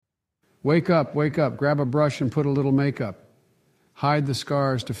Wake up, wake up. Grab a brush and put a little makeup. Hide the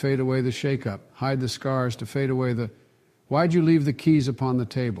scars to fade away the shake-up. Hide the scars to fade away the... Why'd you leave the keys upon the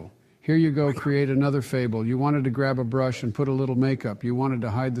table? Here you go, create another fable. You wanted to grab a brush and put a little makeup. You wanted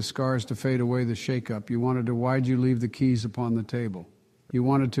to hide the scars to fade away the shake-up. You wanted to, why'd you leave the keys upon the table? You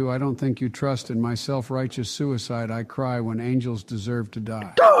wanted to, I don't think you trust in my self-righteous suicide. I cry when angels deserve to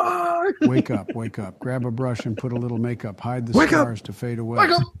die. Wake up, wake up. Grab a brush and put a little makeup. Hide the scars to fade away.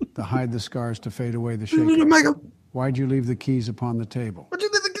 Wake up. Hide the scars to fade away the shake-up. Why'd you leave the keys upon the table?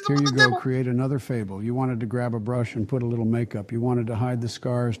 Here you go, create another fable. You wanted to grab a brush and put a little makeup. You wanted to hide the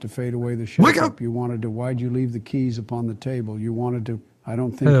scars to fade away the shake-up. You wanted to, why'd you leave the keys upon the table? You wanted to, I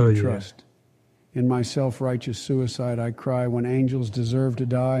don't think you trust. In my self-righteous suicide, I cry when angels deserve to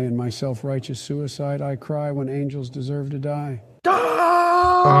die. In my self-righteous suicide, I cry when angels deserve to die.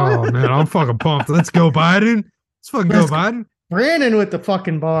 Oh, man, I'm fucking pumped. Let's go, Biden. Let's fucking go, Biden. Brandon with the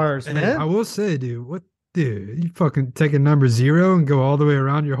fucking bars, man. I will say, dude, you fucking take a number 0 and go all the way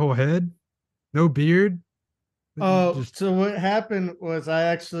around your whole head? No beard? Oh, so what happened was I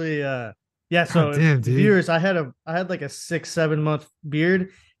actually, so damn, dude. Viewers, I had like a 6-7 month beard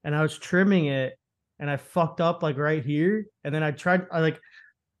and I was trimming it and I fucked up like right here. And then I kept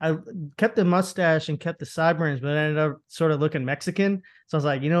the mustache and kept the sideburns, but I ended up sort of looking Mexican. So I was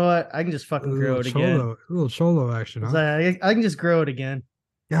like, you know what? I can just fucking grow it again. A little cholo action, huh? I can just grow it again.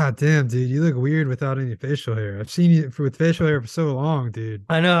 God damn, dude, you look weird without any facial hair. I've seen you with facial hair for so long, dude.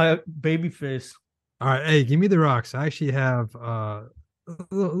 I know, baby face. All right, hey, give me the rocks. I actually have a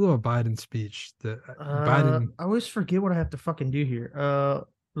little Biden speech. Biden. I always forget what I have to fucking do here.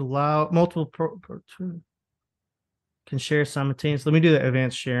 Allow multiple can share simultaneously. Let me do the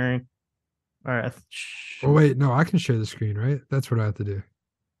advanced sharing. All right. Oh wait, no, I can share the screen, right? That's what I have to do.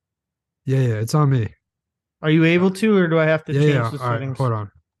 Yeah, it's on me. Are you able to, or do I have to change the settings? All right, hold on.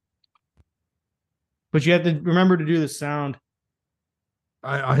 But you have to remember to do the sound.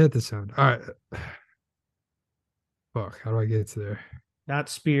 I hit the sound. All right. Fuck, how do I get to there? Not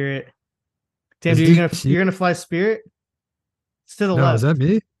Spirit. Damn, dude, you're gonna fly Spirit? It's to the left. Is that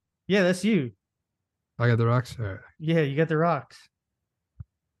me? Yeah, that's you. I got the rocks? All right. Yeah, you got the rocks.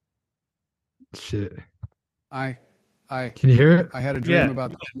 Shit. Can you hear it? I had a dream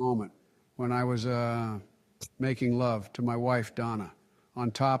about this moment when I was making love to my wife, Donna,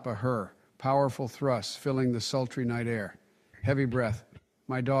 on top of her. Powerful thrusts filling the sultry night air. Heavy breath.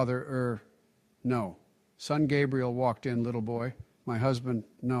 My daughter, no. Son Gabriel walked in, little boy. My husband,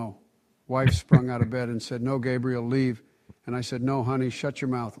 no. Wife sprung out of bed and said, no, Gabriel, leave. And I said, no, honey, shut your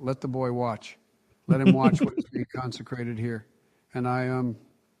mouth. Let the boy watch. Let him watch what is being consecrated here. And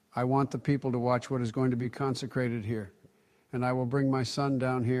I want the people to watch what is going to be consecrated here. And I will bring my son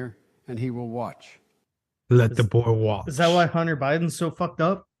down here and he will watch. Let the boy watch. Is that why Hunter Biden's so fucked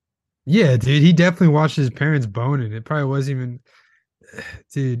up? Yeah, dude, he definitely watched his parents boning. It probably wasn't even,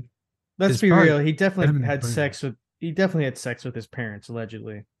 dude. Let's be real. He definitely had sex with his parents,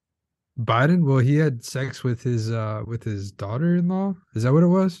 allegedly. Biden? Well, he had sex with his daughter-in-law. Is that what it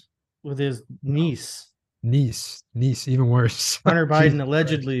was? With his niece. Niece, even worse. Hunter Biden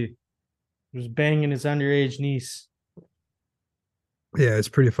allegedly was banging his underage niece. Yeah, it's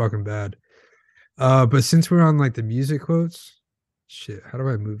pretty fucking bad. But since we're on like the music quotes, shit, how do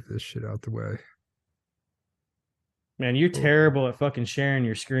I move this shit out the way? Man, you're terrible at fucking sharing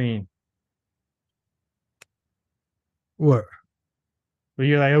your screen. What? But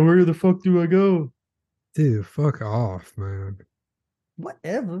you're like, where the fuck do I go? Dude, fuck off, man.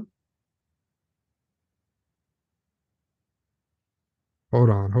 Whatever. Hold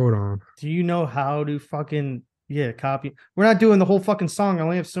on. Do you know how to fucking copy? We're not doing the whole fucking song. I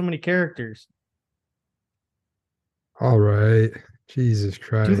only have so many characters. All right. Jesus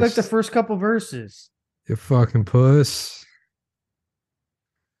Christ. Do like the first couple verses. You fucking puss.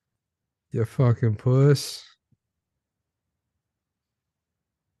 You fucking puss.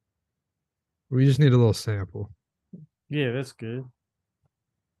 We just need a little sample. Yeah, that's good.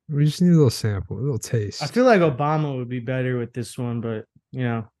 We just need a little sample, a little taste. I feel like Obama would be better with this one, but you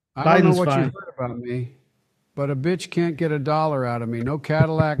know, I don't know what you heard about me, but a bitch can't get $1 out of me. No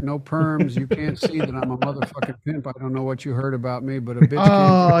Cadillac, no perms. You can't see that I'm a motherfucking pimp. I don't know what you heard about me, but a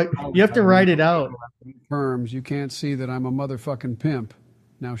bitch can't. You have to write it out. Perms. You can't see that I'm a motherfucking pimp.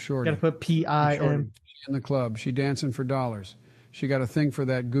 Now, Shorty. Gotta put P-I-M. In the club. She dancing for dollars. She got a thing for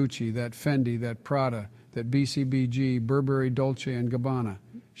that Gucci, that Fendi, that Prada, that BCBG, Burberry, Dolce, and Gabbana.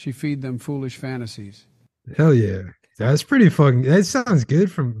 She feed them foolish fantasies. Hell yeah. That's pretty fucking, that sounds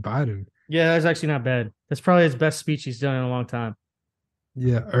good from Biden. Yeah, that's actually not bad. That's probably his best speech he's done in a long time.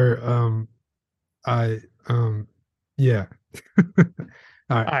 Yeah, yeah. All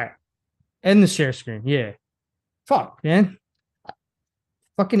right. And the share screen. Yeah. Fuck, man.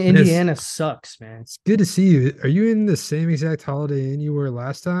 Fucking Yes. Indiana sucks, man. It's good to see you. Are you in the same exact Holiday Inn you were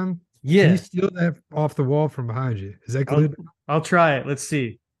last time? Can Yeah. you steal that off the wall from behind you? Is that I'll, good? I'll try it. Let's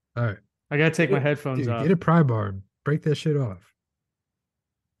see. All right. I gotta take my headphones Dude, off. get a pry bar and break that shit off.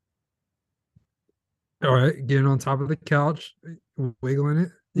 All right, getting on top of the couch, wiggling it.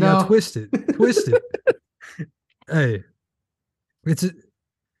 You No. gotta twist it. Twist it. Hey, it's a,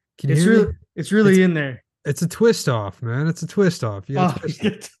 can you It's hear really me? it's really It's- in there. It's a twist off, man. It's a twist off. You gotta Oh, twist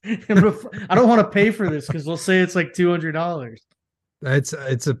it. I don't want to pay for this because they'll say it's like $200. It's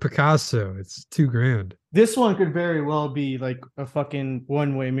a Picasso. It's $2,000. This one could very well be like a fucking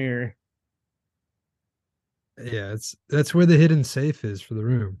one-way mirror. Yeah, that's where the hidden safe is for the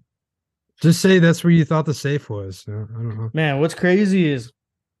room. Just say that's where you thought the safe was. I don't know. Man, what's crazy is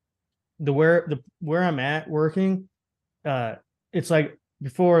where I'm at working, it's like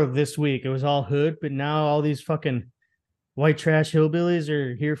before this week, it was all hood, but now all these fucking white trash hillbillies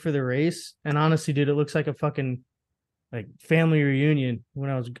are here for the race. And honestly, dude, it looks like a fucking like family reunion. When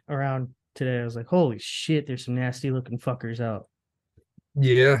I was around today, I was like, holy shit, there's some nasty looking fuckers out.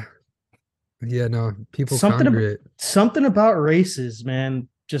 Yeah. Yeah, no, people Something congregate. Something about races, man,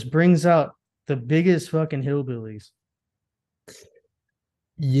 just brings out the biggest fucking hillbillies.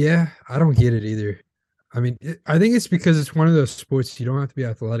 Yeah, I don't get it either. I mean, I think it's because it's one of those sports you don't have to be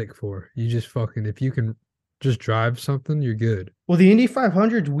athletic for. You just fucking, if you can just drive something, you're good. Well, the Indy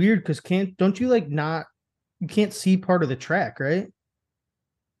 500 is weird because don't you like not, you can't see part of the track, right?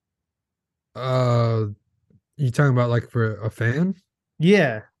 You talking about like for a fan?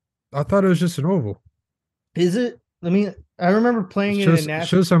 Yeah. I thought it was just an oval. Is it? I remember playing It in a shows, NASCAR.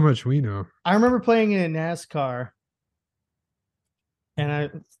 shows how much we know. I remember playing in a NASCAR, and I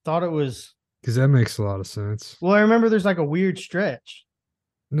thought it was. Because that makes a lot of sense. Well, I remember there's like a weird stretch.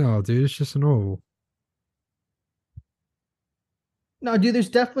 No, dude, it's just an oval. No, dude, there's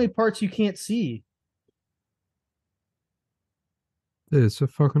definitely parts you can't see. Dude, it's a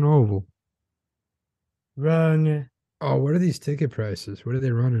fucking oval. Wrong. Oh, what are these ticket prices? What are they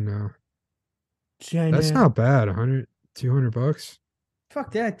running now? China. That's not bad. 100, $200.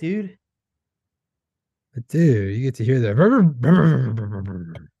 Fuck that, dude. But dude, you get to hear that.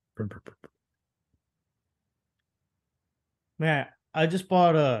 Man, I just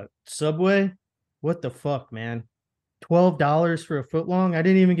bought a Subway. What the fuck, man? $12 for a foot long. I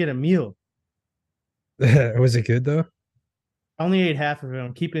didn't even get a meal. Was it good though? I only ate half of it.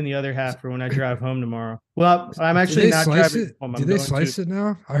 I'm keeping the other half for when I drive home tomorrow. Well, I'm Do actually they not slice driving it? home. Do I'm they going slice to, it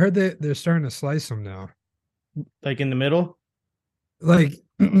now? I heard they're starting to slice them now. like in the middle. Like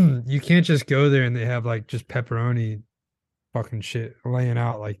you can't just go there and they have like just pepperoni fucking shit laying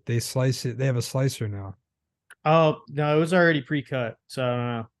out. Like they slice it. They have a slicer now. Oh no, it was already pre-cut, so I don't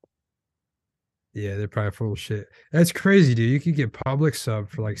know. Yeah, they're probably full of shit. That's crazy, dude. You could get Publix sub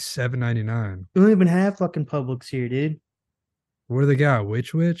for like $7.99. We don't even have fucking Publix here, dude. What do they got?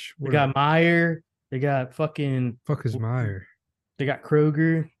 Which? They What got Meyer. They got fucking. fuck is Meyer? They got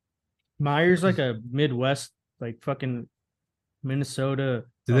Kroger. Meyer's like a Midwest, like fucking Minnesota.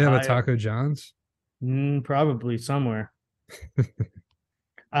 Do they have a Ohio. Taco John's? Probably somewhere.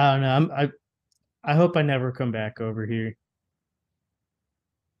 I don't know. I hope I never come back over here.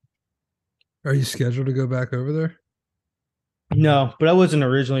 Are you scheduled to go back over there? No, but I wasn't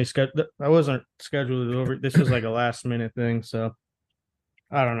originally scheduled. I wasn't scheduled over. This was like a last minute thing. So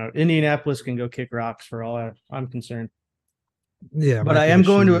I don't know. Indianapolis can go kick rocks for all I'm concerned. Yeah, But might I be am a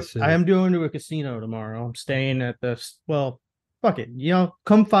going to. shitty city. I am going to a casino tomorrow. I'm staying at the. Well, fuck it. You know,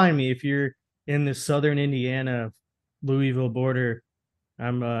 come find me if you're in the southern Indiana, Louisville border.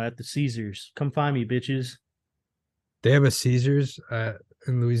 I'm at the Caesars. Come find me, bitches. They have a Caesars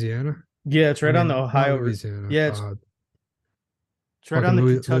in Louisiana. Yeah, it's right on the not Ohio. Louisiana. Yeah, it's right on the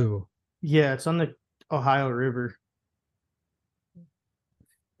Kentucky. Louisville. Yeah, it's on the Ohio River.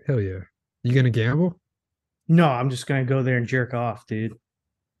 Hell yeah! You gonna gamble? No, I'm just gonna go there and jerk off, dude.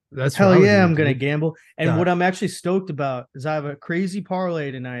 That's Hell what I would yeah, do, I'm gonna dude. gamble. And God. what I'm actually stoked about is I have a crazy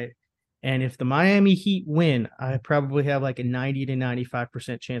parlay tonight. And if the Miami Heat win, I probably have like a 90 to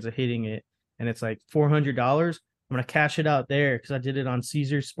 95% chance of hitting it. And it's like $400. I'm gonna cash it out there because I did it on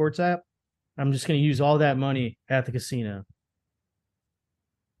Caesars Sports app. I'm just gonna use all that money at the casino.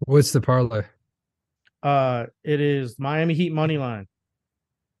 What's the parlay? It is Miami Heat money line.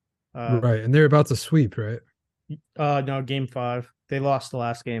 Right, and they're about to sweep, right? No, game 5. They lost the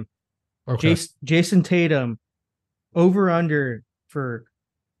last game. Okay. Jason Tatum over under for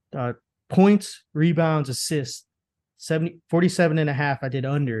points, rebounds, assists, 47.5. I did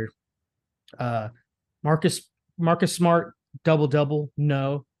under. Marcus Smart double,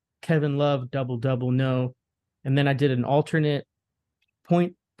 no. Kevin Love double double, no. And then I did an alternate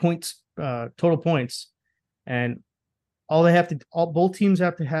points total points, and both teams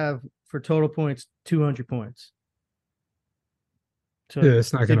have to have for total points 200 points. So Yeah,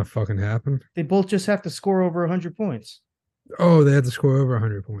 it's not gonna fucking happen. they both just have to score over 100 points. Oh, they have to score over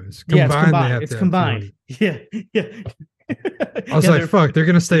 100 points. Yeah, it's They combined. have It's to have combined. 200. Yeah. I was like, fuck, they're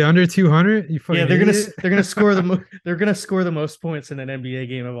gonna stay under 200. You fucking yeah, idiot? they're gonna score they're gonna score the most points in an NBA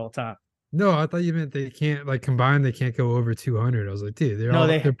game of all time. No, I thought you meant they can't like combined. They can't go over 200. I was like, dude,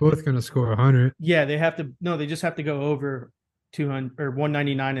 they're both gonna score 100. Yeah, they have to. No, they just have to go over 200 or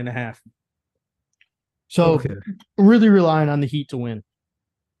 199 and a half. So Okay. really relying on the Heat to win.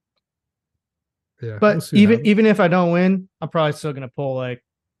 Yeah, But we'll see what happens. even if I don't win, I'm probably still gonna pull like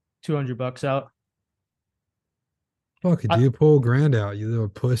 $200 out. Fuck it, dude, pull grand out, you little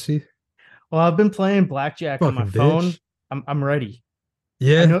pussy. Well, I've been playing blackjack on my Fucking phone. bitch. I'm ready.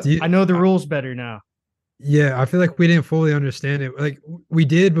 Yeah, I know the rules better now. yeah, I feel like we didn't fully understand it. Like we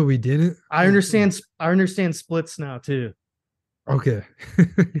did, but we didn't. I understand splits now too. Okay.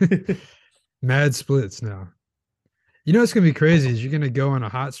 Mad splits now. You know what's gonna be crazy is you're gonna go on a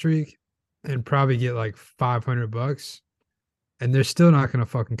hot streak and probably get like $500, and they're still not gonna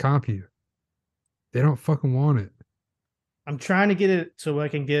fucking comp you. They don't fucking want it. I'm trying to get it so I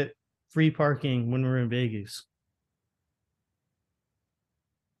can get free parking when we're in Vegas.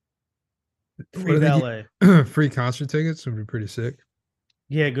 Free valet. Free concert tickets would be pretty sick.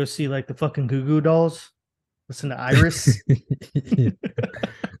 Yeah, go see like the fucking Goo Goo Dolls. Listen to Iris.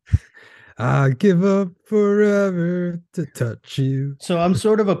 I give up forever to touch you. So I'm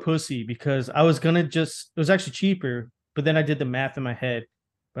sort of a pussy because I was gonna it was actually cheaper, but then I did the math in my head.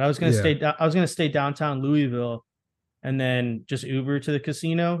 But I was gonna stay downtown Louisville and then just Uber to the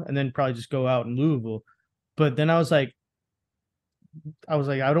casino and then probably just go out in Louisville. But then I was like,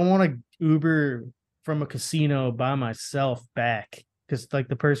 I don't want to Uber from a casino by myself back because like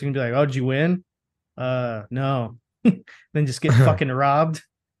the person can be like, "Oh, did you win?" No. Then just get fucking robbed.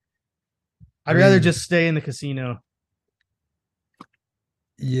 I'd rather just stay in the casino.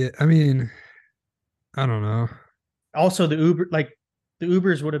 Yeah, I mean, I don't know. Also, the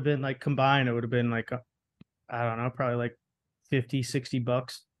Ubers would have been like combined. It would have been like, I don't know, probably like $50-$60.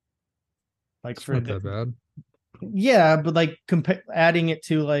 Like It's not that bad. Yeah, but like adding it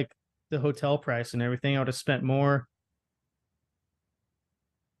to like the hotel price and everything, I would have spent more.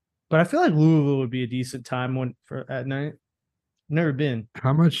 But I feel like Louisville would be a decent time for at night. Never been.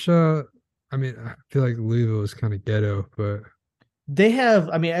 How much? I mean, I feel like Louisville is kind of ghetto, but they have.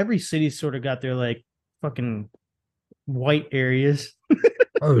 I mean, every city's sort of got their like fucking white areas.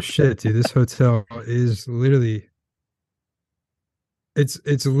 Oh shit, dude! This hotel is literally.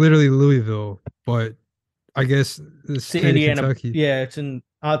 It's literally Louisville, but I guess the state Indiana, of Kentucky. Yeah,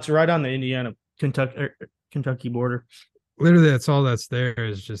 it's right on the Indiana Kentucky border. Literally, that's all that's there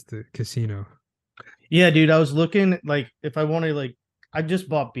is just the casino. Yeah, dude. I was looking like if I wanted like I just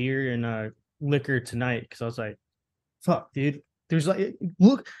bought beer and liquor tonight because I was like, fuck, dude. There's like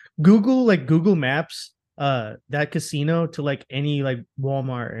Google Maps that casino to like any like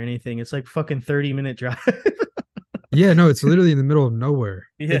Walmart or anything. It's like fucking 30-minute drive. Yeah, no, it's literally in the middle of nowhere.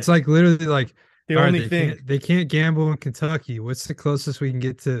 Yeah. It's like literally like the only thing they can't gamble in Kentucky. What's the closest we can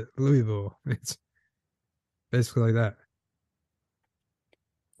get to Louisville? It's basically like that.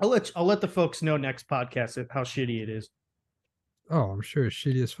 I'll let the folks know next podcast how shitty it is. Oh, I'm sure it's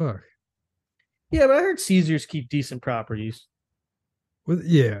shitty as fuck. Yeah, but I heard Caesars keep decent properties. Well,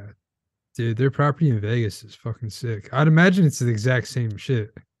 yeah, dude, their property in Vegas is fucking sick. I'd imagine it's the exact same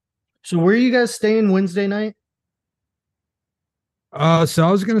shit. So where are you guys staying Wednesday night? So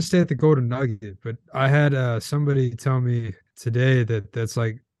I was gonna stay at the Golden Nugget, but I had somebody tell me today that that's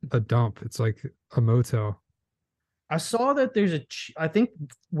like a dump. It's like a motel. I saw that there's I think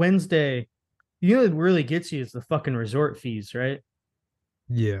Wednesday, you know, what really gets you is the fucking resort fees, right?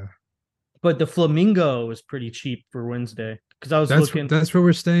 Yeah. But the Flamingo is pretty cheap for Wednesday because I was looking. That's where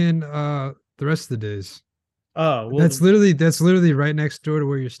we're staying the rest of the days. Oh, well, that's literally right next door to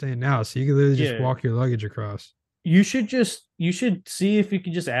where you're staying now. So you can literally just walk your luggage across. You should see if you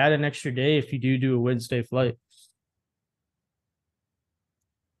can just add an extra day if you do a Wednesday flight.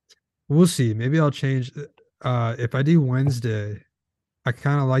 We'll see. Maybe I'll change. If I do Wednesday, I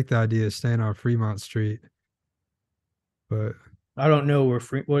kind of like the idea of staying on Fremont Street. But I don't know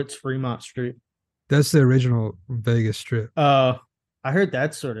what's Fremont Street. That's the original Vegas Strip. I heard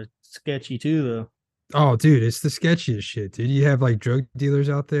that's sort of sketchy too, though. Oh, dude, it's the sketchiest shit, dude. You have like drug dealers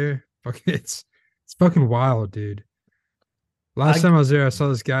out there. Fucking, it's fucking wild, dude. Last time I was there, I saw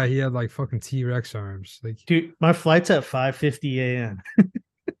this guy. He had like fucking T-Rex arms. Like, dude, my flight's at 5:50 a.m.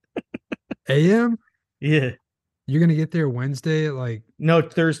 a.m. Yeah. You're gonna get there Wednesday at like No,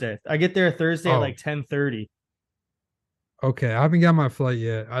 Thursday. I get there Thursday at Oh. like 10:30. okay. I haven't got my flight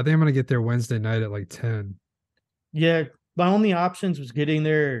yet. I think I'm gonna get there Wednesday night at like 10. Yeah, my only options was getting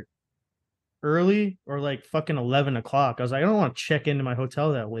there early or like fucking 11 o'clock. I was like, I don't want to check into my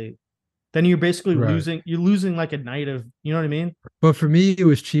hotel that late. Then you're basically Right. you're losing like a night of, you know what I mean? But for me, it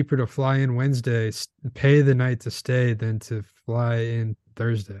was cheaper to fly in Wednesday, pay the night to stay than to fly in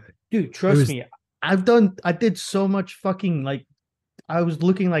Thursday. Dude, trust was- me. I did so much fucking like, I was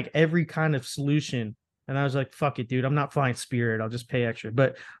looking like every kind of solution. And I was like, fuck it, dude. I'm not flying Spirit. I'll just pay extra.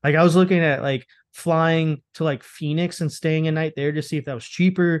 But like, I was looking at like flying to like Phoenix and staying a night there to see if that was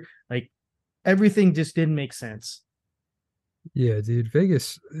cheaper. Like, everything just didn't make sense. Yeah, dude.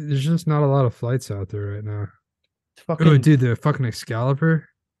 Vegas, there's just not a lot of flights out there right now. Fucking, Oh, dude, the fucking Excalibur.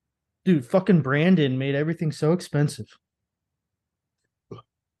 dude, fucking Brandon made everything so expensive.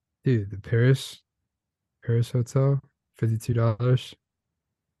 Dude, the Paris hotel, $52.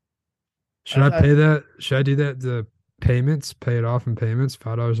 Should I pay that? Should I do that? The payments, pay it off in payments,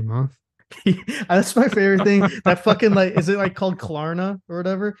 $5 a month. That's my favorite thing. That fucking like, is it like called Klarna or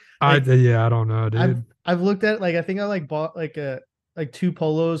whatever? Like, I don't know, dude. I've looked at like, I think I like bought like two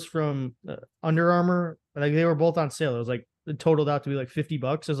polos from Under Armour. Like they were both on sale. It was like it totaled out to be like $50.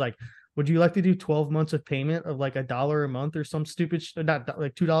 I was like, would you like to do 12 months of payment of like $1 a month or some stupid not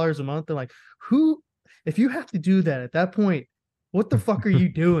like $2 a month? And like, who, if you have to do that at that point, what the fuck are you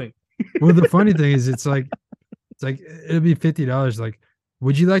doing? Well, the funny thing is, it's like it'll be $50. Like,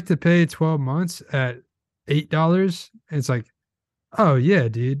 would you like to pay 12 months at $8? And it's like, oh yeah,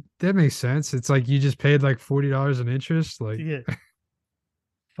 dude, that makes sense. It's like you just paid like $40 in interest. Like, Yeah.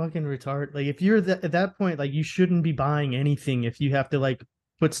 Fucking retard. Like if you're at that point, like you shouldn't be buying anything if you have to like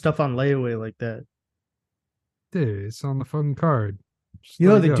put stuff on layaway like that. dude, it's on the fucking card. Just You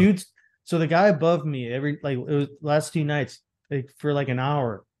know, let it the go. dudes, so the guy above me, every like it was last 2 nights, like for like an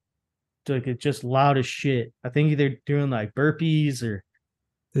hour, like it's just loud as shit. I think they're doing like burpees or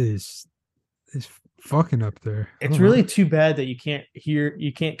He's fucking up there. I it's don't know. really too bad that you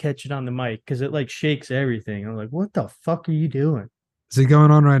can't catch it on the mic because it like shakes everything. I'm like, what the fuck are you doing? Is it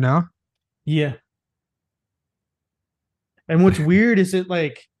going on right now? Yeah. And what's weird is it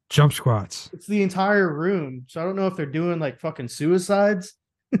like Jump squats. it's the entire room. So I don't know if they're doing like fucking suicides.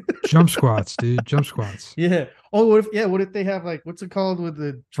 Jump squats, dude. Jump squats. Yeah. Oh, what if they have like what's it called with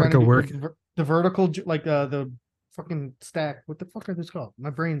the Like to a do work- the vertical like the fucking stack. What the fuck are those called? My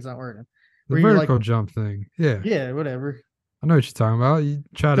brain's not working. The Where you're vertical like, jump thing. Yeah. yeah, whatever. I know what you're talking about. You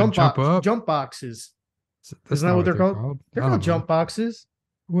try to jump up. Jump boxes. That's Isn't that not what they're called? They're I don't called know. jump boxes.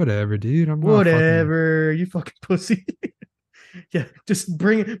 Whatever, dude. I'm not fucking. Whatever, you fucking pussy. Yeah, just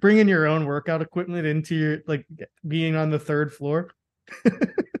bring in your own workout equipment into your like being on the third floor.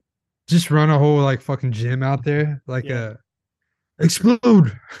 Just run a whole like fucking gym out there, like Yeah.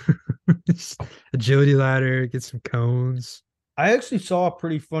 explode. Agility ladder, get some cones. I actually saw a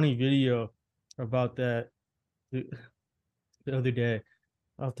pretty funny video about that the other day.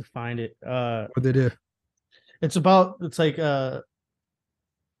 I'll have to find it. What they do? It's like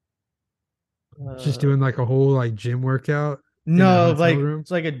Just doing like a whole like gym workout. no, hotel like room?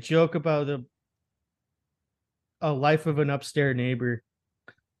 it's like a joke about a life of an upstairs neighbor.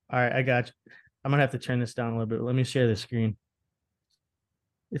 All right, I got you. I'm gonna have to turn this down a little bit. Let me share the screen.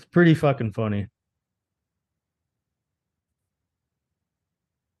 It's pretty fucking funny.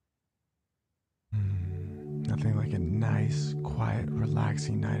 Nothing like a nice, quiet,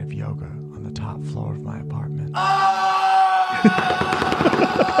 relaxing night of yoga on the top floor of my apartment.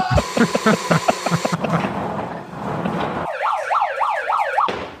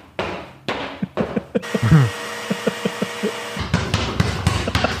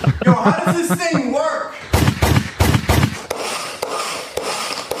 Yo, how does this thing work?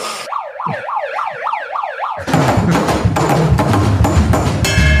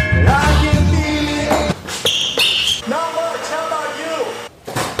 I can feel it. Not much. How about you?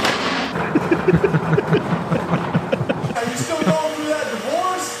 Are you still going through that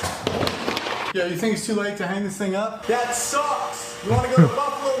divorce? Yeah, you think it's too late to hang this thing up? That sucks. You want to go to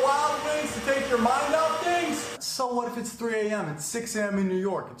Buffalo Wild Wings to take your mind off things? So what if it's 3 a.m.? It's 6 a.m. in New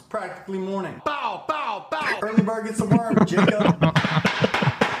York. It's practically morning. Bow, bow, bow. Early bird gets the worm, Jacob.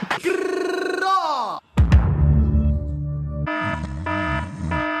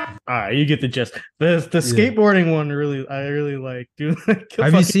 All right, you get the gist. The skateboarding one I really like. Dude,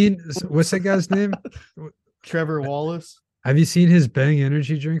 Have you seen what's that guy's name? Trevor Wallace? Have you seen his Bang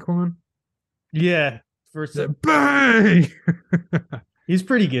energy drink one? Yeah, first The Bang. he's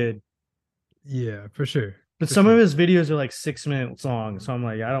pretty good. Yeah, for sure. But For some of sure. his videos are like 6 minutes long, so I'm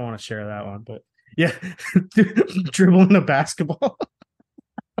like, I don't want to share that one. But yeah, dribbling a basketball.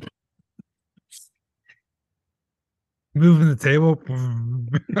 Moving the table.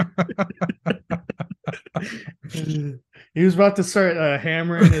 He was about to start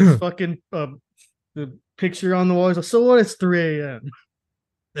hammering his fucking the picture on the wall. He's like, so what? It's 3 a.m.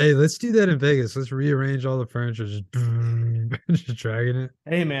 Hey, let's do that in Vegas. Let's rearrange all the furniture, just, just dragging it.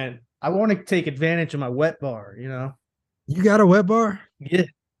 Hey man, I want to take advantage of my wet bar. You got a wet bar? Yeah,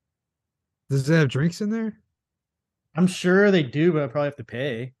 Does it have drinks in there? I'm sure they do, but I probably have to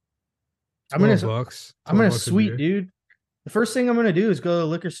pay. I'm 12 gonna bucks. I'm 12 gonna bucks a sweet, beer. dude. The first thing I'm gonna do is go to the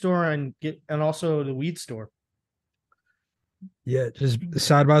liquor store and also the weed store. Yeah, just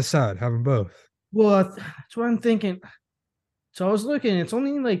side by side, have them both. Well, that's what I'm thinking. So I was looking, it's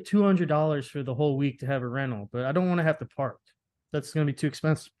only like $200 for the whole week to have a rental, but I don't want to have to park. That's going to be too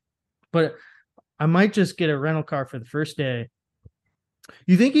expensive. But I might just get a rental car for the first day.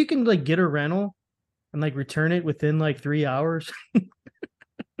 You think you can like get a rental and like return it within like 3 hours?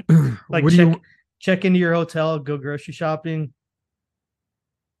 Like What do you, check into your hotel, go grocery shopping.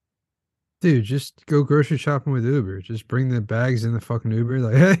 dude? Just go grocery shopping with Uber. Just bring the bags in the fucking Uber.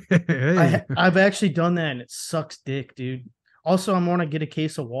 Like, hey. I've actually done that and it sucks dick, dude. Also, I want to get a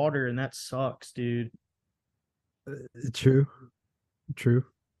case of water and that sucks, dude. True.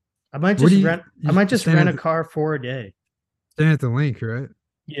 I might What just do you- rent. you I might just stand rent at a car for a day. Staying at the link, right?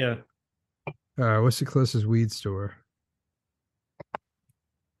 Yeah. What's the closest weed store?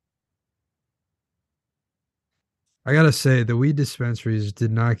 I gotta say, the weed dispensaries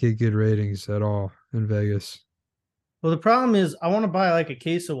did not get good ratings at all in Vegas. Well, the problem is I want to buy like a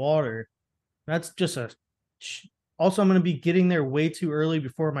case of water. That's just also, I'm going to be getting there way too early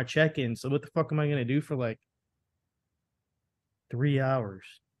before my check-in. So what the fuck am I going to do for like 3 hours?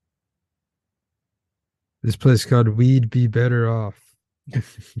 This place called Weed Be Better Off.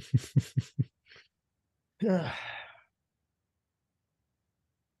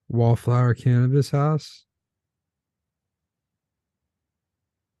 Wallflower Cannabis House.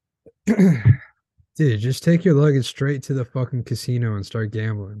 Dude, just take your luggage straight to the fucking casino and start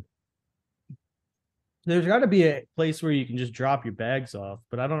gambling. There's got to be a place where you can just drop your bags off,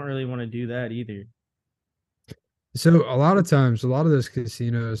 but I don't really want to do that either. So a lot of times, a lot of those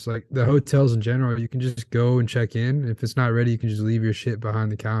casinos, like the hotels in general, you can just go and check in. If it's not ready, you can just leave your shit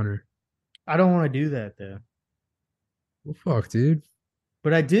behind the counter. I don't want to do that though. Well, fuck, dude.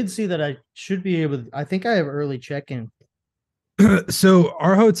 But I did see that I should be able to, I think I have early check-in. So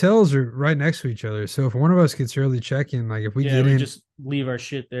our hotels are right next to each other. So if one of us gets early check-in, like if we Yeah, get we in, just leave our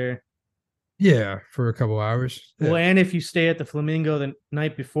shit there. yeah, for a couple hours. Well, Yeah. and if you stay at the Flamingo the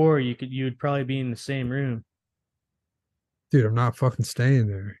night before, you would probably be in the same room. Dude, I'm not fucking staying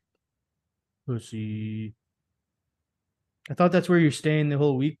there. Pussy. I thought that's where you're staying the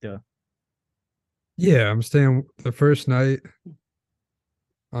whole week though. Yeah, I'm staying the first night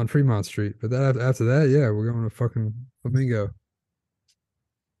on Fremont Street, but then after that, yeah, we're going to fucking Flamingo.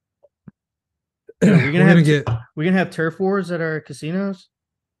 Yeah, We're gonna get, we're gonna have turf wars at our casinos.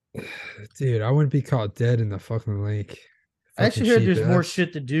 dude. I wouldn't be caught dead in the fucking lake. I actually Fucking heard there's cheap more ass.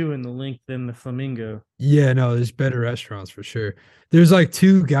 shit to do in the link than the Flamingo. Yeah, no, there's better restaurants for sure. There's like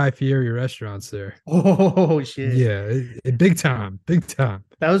 2 Guy Fieri restaurants there. Oh shit! Yeah, big time, big time.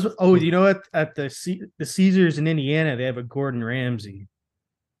 That was you know what? At the Caesars in Indiana, they have a Gordon Ramsay.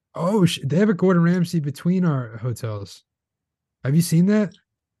 Oh, they have a Gordon Ramsay between our hotels. Have you seen that?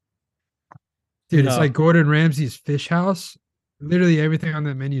 Dude, it's No. like Gordon Ramsay's Fish House. Literally everything on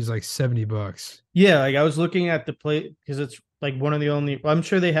that menu is like $70. Yeah, like I was looking at the plate because it's like one of the only. I'm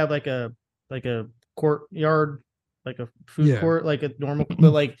sure they have like a courtyard, like a food Yeah. court, like a normal.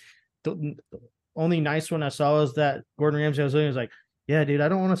 But like the only nice one I saw was that Gordon Ramsay. I was looking, I was like, yeah, dude, I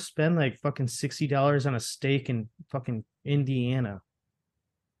don't want to spend like fucking $60 on a steak in fucking Indiana.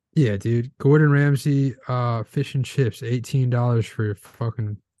 Yeah, dude. Gordon Ramsay fish and chips, $18 for your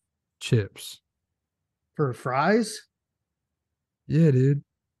fucking chips. For fries? Yeah, dude.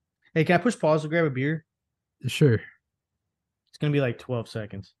 Hey, can I push pause to grab a beer? Sure. It's gonna be like 12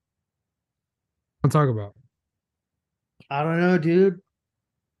 seconds. I'll talk about. I don't know, dude.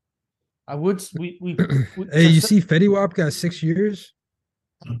 I would we Hey, you see Fetty Wap got 6 years?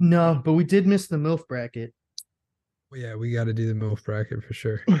 no, but we did miss the MILF bracket. Well, yeah, we got to do the MILF bracket for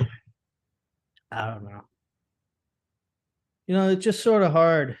sure. I don't know. You know, it's just sort of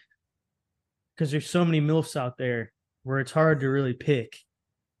hard because there's so many MILFs out there where it's hard to really pick.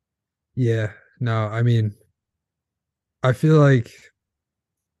 Yeah. No, I mean, I feel like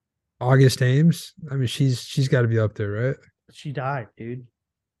August Ames. I mean, she's got to be up there, right? She died, dude.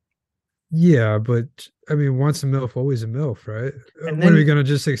 Yeah, but I mean, once a MILF, always a MILF, right? And What are we then gonna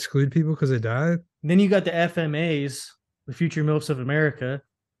just exclude people because they died? you got the FMAs, the Future MILFs of America.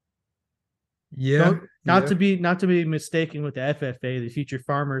 Yeah, Don't yeah, not to be mistaken with the FFA, the Future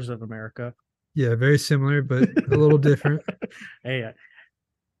Farmers of America. yeah. Very similar, but a little different. Hey,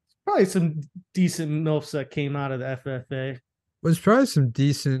 probably some decent MILFs that came out of the FFA. There's probably some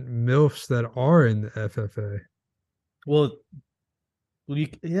decent MILFs that are in the FFA. Well,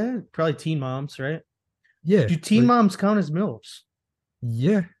 yeah, probably teen moms, right? Yeah, Do teen like, moms count as MILFs?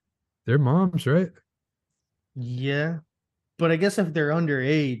 yeah, they're moms, right? Yeah, but I guess if they're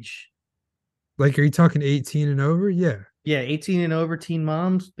underage, Like, are you talking 18 and over? Yeah, yeah, 18 and over teen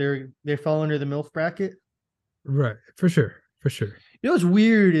moms, they fall under the MILF bracket. right, for sure, for sure. You know what's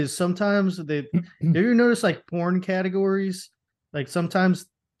weird is sometimes have you ever notice like porn categories? Like sometimes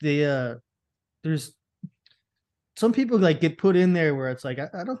they there's some people like get put in there where it's like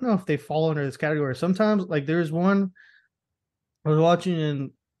I don't know if they fall under this category. Sometimes like there's one I was watching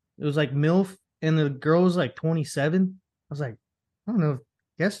and it was like MILF and the girl was like 27. I was like, I don't know.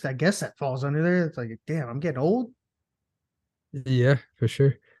 I guess that falls under there. It's like, damn, I'm getting old. Yeah, for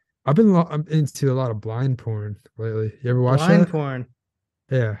sure. I'm into a lot of blind porn lately. You ever watch Blind that? porn.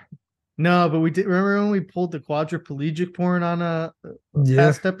 Yeah, No, but we did remember when we pulled the quadriplegic porn on a yeah,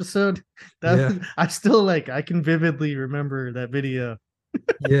 past episode. That yeah, was, I still like I can vividly remember that video.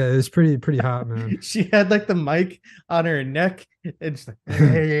 yeah. It's pretty hot, man. She had like the mic on her neck and she's like,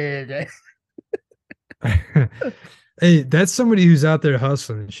 "Hey." Hey, that's somebody who's out there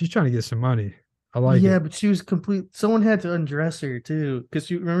hustling. She's trying to get some money. I like Yeah, it. but she was complete. Someone had to undress her too, because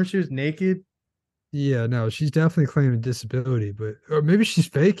you remember she was naked. Yeah, no, she's definitely claiming disability, but or maybe she's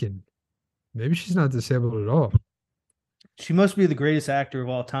faking. Maybe she's not disabled at all. She must be the greatest actor of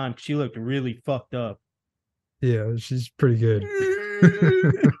all time. She looked really fucked up. Yeah, she's pretty good.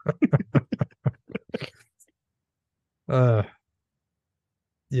 uh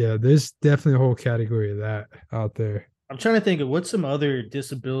yeah, there's definitely a whole category of that out there. I'm trying to think of what's some other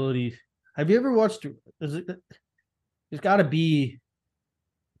disability. Have you ever watched? There's got to be.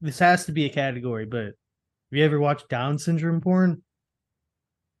 This has to be a category, but have you ever watched Down syndrome porn?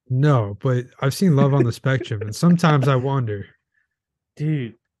 No, but I've seen Love on the Spectrum, and sometimes I wonder.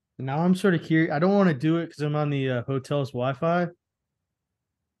 Dude, now I'm sort of curious. I don't want to do it because I'm on the hotel's Wi-Fi.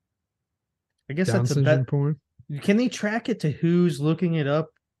 I guess Down that's a bet. syndrome porn. Can they track it to who's looking it up?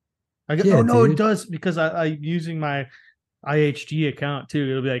 Yeah, oh no, it dude. does because I'm using my IHG account too.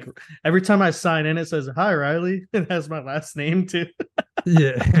 It'll be like every time I sign in, it says "Hi Riley." It has my last name too.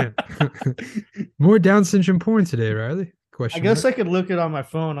 Yeah. More Down syndrome porn today, Riley? I Question guess mark. I could look it on my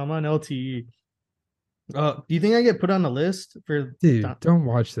phone. I'm on LTE. Do you think I get put on the list for Dude, don't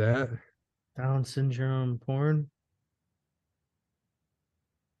watch that. Down syndrome porn?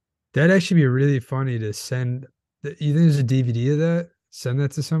 That'd actually be really funny to send. You think there's a DVD of that? Send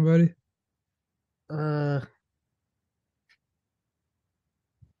that to somebody. Uh,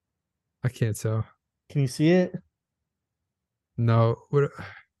 I can't tell. can you see it? No. What?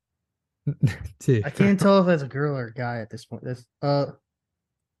 Dude, I can't tell if that's a girl or a guy at this point. This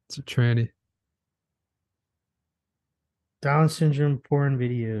it's a tranny. Down syndrome porn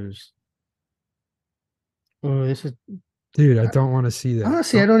videos. Oh, this is Dude, I don't want to see that.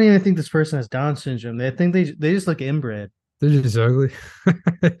 honestly, I don't even think this person has Down syndrome. They think they just look inbred. They're just ugly.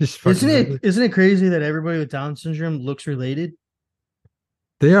 Just fucking ugly. Isn't it crazy that everybody with Down syndrome looks related?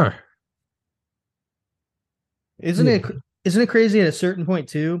 They are. Isn't Yeah. it isn't it crazy at a certain point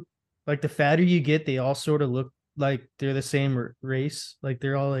too? Like the fatter you get, they all sort of look like they're the same race. Like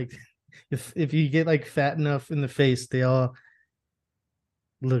they're all like if you get like fat enough in the face, they all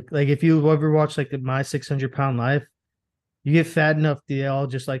look like if you ever watch like the My 600 Pound Life, you get fat enough, they all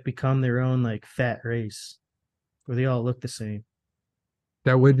just like become their own like fat race. Where they all look the same.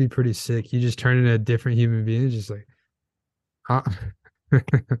 That would be pretty sick. You just turn into a different human being, just like, huh?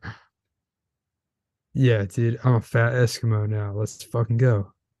 Yeah, dude, I'm a fat Eskimo now. Let's fucking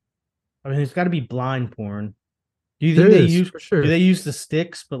go. I mean, it's got to be blind porn. Do you There think they is, use for sure. do they use the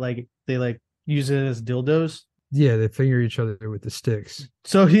sticks, but like they like use it as dildos? Yeah, they finger each other with the sticks.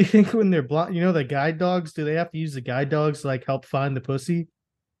 So do you think when they're blind, the guide dogs, do they have to use the guide dogs to like help find the pussy?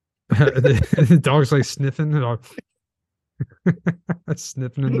 The dog's like sniffing.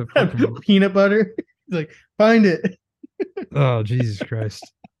 Sniffing in the fucking. Peanut butter? He's like, find it. Oh, Jesus Christ.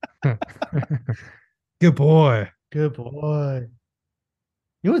 Good boy. Good boy.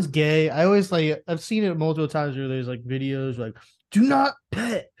 You know what's gay? I always like I've seen it multiple times where there's like videos like, do not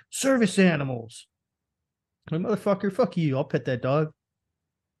pet service animals. Like, motherfucker, fuck you. I'll pet that dog.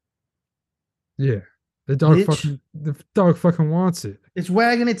 Yeah. Bitch. The dog fucking wants it. It's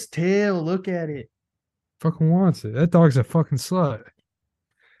wagging its tail. Look at it. Fucking wants it. That dog's a fucking slut.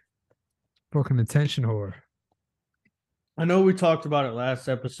 Fucking attention whore. I know we talked about it last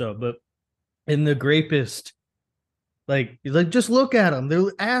episode, but in the Grapist, like he's like, just look at them.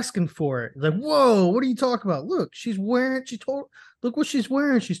 They're asking for it. He's like, whoa, what are you talking about? Look, she's wearing. Look what she's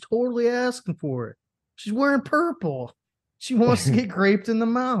wearing. She's totally asking for it. She's wearing purple. She wants to get graped in the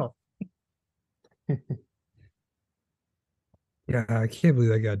mouth. Yeah, I can't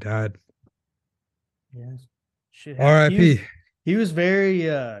believe that guy died. Yes. Shit. R.I.P. He was very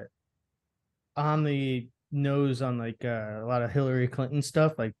on the nose on like a lot of Hillary Clinton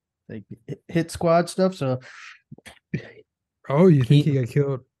stuff, like hit squad stuff. So Oh, you think he got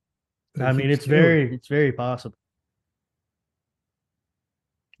killed? I mean, it's very possible.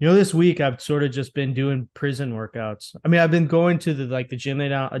 You know, this week I've sort of just been doing prison workouts. I mean, I've been going to the gym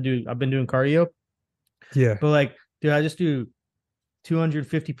I've been doing cardio. Yeah. But like, dude, I just do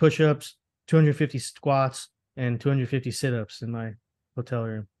 250 push-ups, 250 squats, and 250 sit-ups in my hotel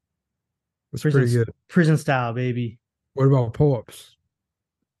room. That's pretty good. Prison style, baby. What about pull-ups?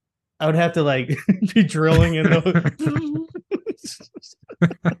 I would have to like be drilling in the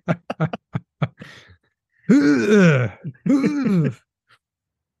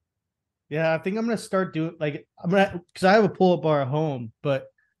Yeah, I think I'm gonna start doing because I have a pull-up bar at home, but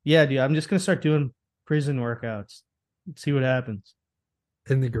yeah, dude, I'm just gonna start doing prison workouts. See what happens.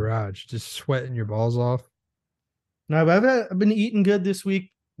 In the garage, just sweating your balls off. No, but I've been eating good this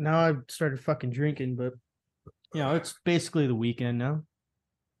week. Now I've started fucking drinking, but it's basically the weekend now.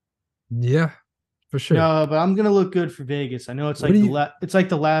 Yeah, for sure. No, but I'm gonna look good for Vegas. I know it's like it's like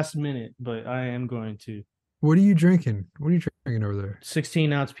the last minute, but I am going to. What are you drinking? What are you drinking over there?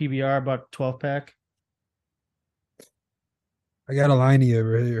 16-ounce PBR, about 12-pack. I got a liney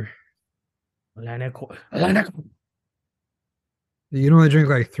over here. You can only drink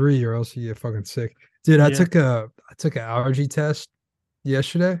like 3 or else you get fucking sick. Dude, I took an allergy test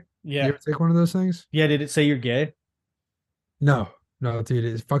yesterday. Yeah. You ever take one of those things? Yeah, did it say you're gay? No, dude,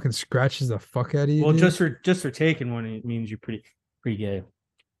 it fucking scratches the fuck out of you. Well, dude. just for taking one, it means you're pretty gay.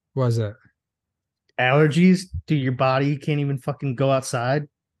 Why is that? Allergies? Dude, your body can't even fucking go outside.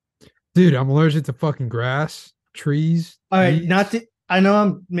 Dude, I'm allergic to fucking grass, trees. All right, I know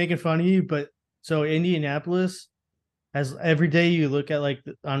I'm making fun of you, but so Indianapolis has every day you look at like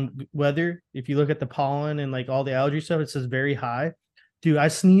on weather, if you look at the pollen and like all the allergy stuff, it says very high. Dude, I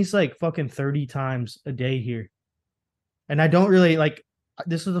sneeze like fucking 30 times a day here. And I don't really like,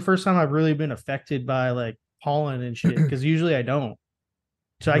 this is the first time I've really been affected by like pollen and shit, because usually I don't.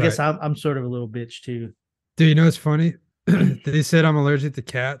 So I guess I'm sort of a little bitch too. Dude, you know what's funny? They said I'm allergic to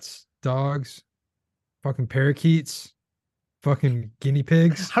cats, dogs, fucking parakeets, fucking guinea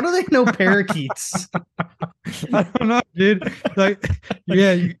pigs. How do they know parakeets? I don't know, dude. Like,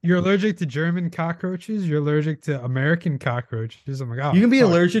 yeah, you're allergic to German cockroaches. You're allergic to American cockroaches. I'm like, oh, you can be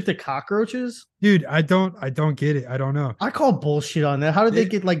allergic to cockroaches, dude. I don't get it. I don't know. I call bullshit on that. How did they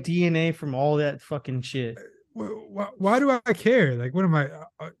get like DNA from all that fucking shit? Why do I care? Like, what am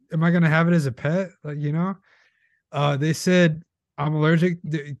I gonna have it as a pet? Like, they said I'm allergic.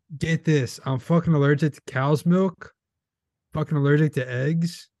 Get this, I'm fucking allergic to cow's milk. Fucking allergic to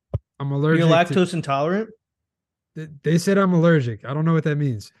eggs. I'm allergic. You're lactose intolerant? They said I'm allergic. I don't know what that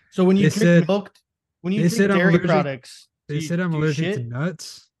means. So when you drink milk, when you drink dairy products, they said I'm allergic to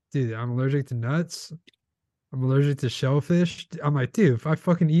nuts. Dude, I'm allergic to nuts. I'm allergic to shellfish. I'm like, dude, if I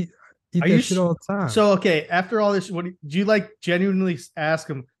fucking eat that shit all the time. So okay, after all this, what do you like genuinely ask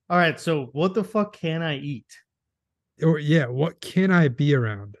them? All right, so what the fuck can I eat? Or yeah, what can I be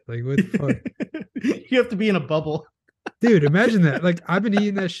around? Like, what the fuck? You have to be in a bubble. Dude, imagine that. Like, I've been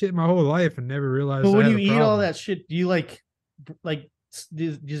eating that shit my whole life and never realized. But when you eat all that shit, do you like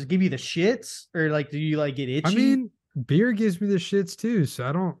just give you the shits, or like do you like get itchy? I mean, beer gives me the shits too, so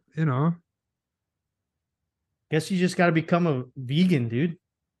I don't. Guess you just got to become a vegan, dude.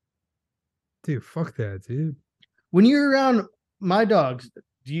 Dude, fuck that, dude. When you're around my dogs,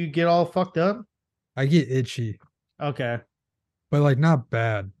 do you get all fucked up? I get itchy. Okay, but like not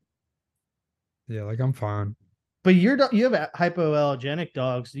bad. Yeah, like I'm fine. But you have hypoallergenic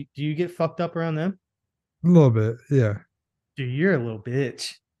dogs. Do you get fucked up around them? A little bit, yeah. Dude, you're a little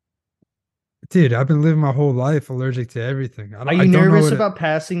bitch. Dude, I've been living my whole life allergic to everything. Are you nervous about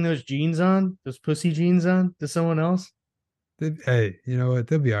passing those pussy genes on to someone else? Hey, you know what?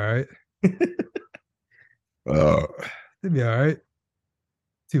 They'll be all right. They'll be all right.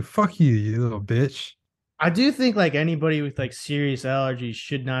 Dude, fuck you, you little bitch. I do think like anybody with like serious allergies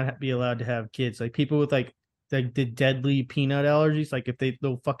should not be allowed to have kids. Like people with like the deadly peanut allergies, like if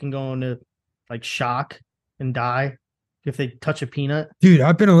they'll fucking go into like shock and die if they touch a peanut? Dude,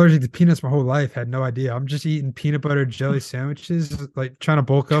 I've been allergic to peanuts my whole life. Had no idea. I'm just eating peanut butter jelly sandwiches, like trying to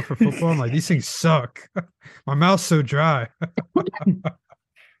bulk up for football. I'm like, these things suck. My mouth's so dry.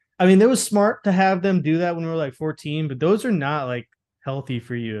 I mean, it was smart to have them do that when we were like 14, but those are not like healthy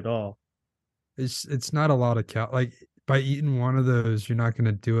for you at all. It's not a lot of like by eating one of those, you're not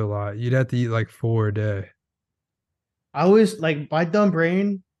gonna do a lot. You'd have to eat like 4 a day. I always like my dumb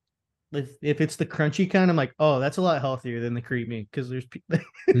brain. If it's the crunchy kind, I'm like, oh, that's a lot healthier than the creamy because there's.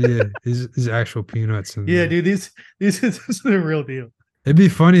 Yeah, these actual peanuts. In Yeah, there. dude, these is the real deal. It'd be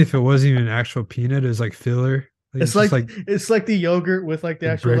funny if it wasn't even an actual peanut. It was like filler. It's just like the yogurt with like the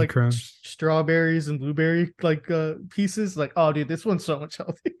actual like breadcrumbs. strawberries and blueberry like pieces. Like, oh, dude, this one's so much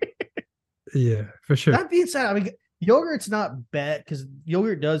healthier. Yeah, for sure. That being said, I mean, yogurt's not bad because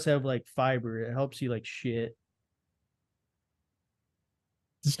yogurt does have like fiber. It helps you like shit.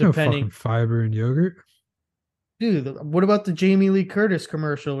 There's no depending- fucking fiber in yogurt. Dude, what about the Jamie Lee Curtis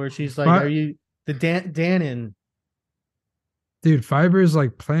commercial where she's like, What? "Are you the Dannon?" Dude, fiber is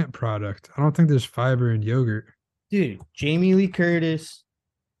like plant product. I don't think there's fiber in yogurt. Dude, Jamie Lee Curtis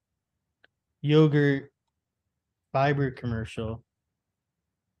yogurt fiber commercial.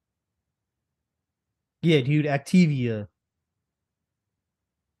 Yeah, dude, Activia.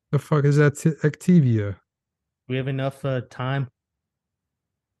 The fuck is that? Activia. We have enough time.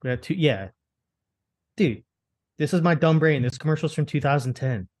 We have two. Yeah, dude, this is my dumb brain. This commercial's from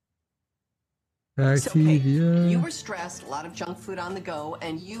 2010. So, hey, Activia. you were stressed, a lot of junk food on the go,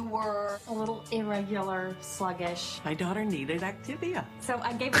 and you were. A little irregular, sluggish. My daughter needed Activia. So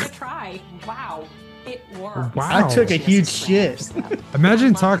I gave it a try. Wow, it worked. Wow. I took a huge shit.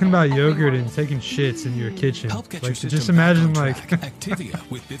 Imagine talking about yogurt and taking shits in your kitchen. Help get Like, your system just back imagine on like track. Activia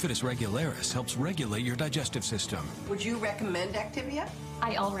with Bifidus regularis helps regulate your digestive system. Would you recommend Activia?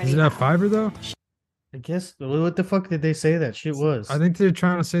 I already. does it have have. fiber though? I guess. What the fuck did they say that shit was? I think they're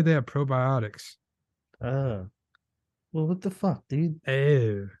trying to say they have probiotics. Well, what the fuck, dude?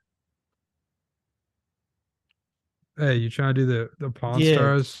 Ew. Hey, you trying to do the Pawn Yeah,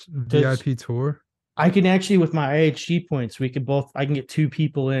 Stars does- VIP tour? I can actually, with my IHG points, I can get 2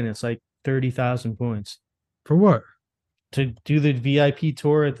 people in. It's like 30,000 points For what? to do the VIP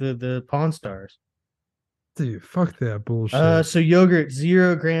tour at the Pawn Stars. Dude, fuck that bullshit. So yogurt,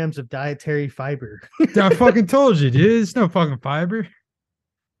 0 grams of dietary fiber. I fucking told you, dude. It's no fucking fiber.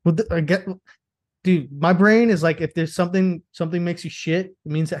 Well, dude, my brain is like, if there's something makes you shit,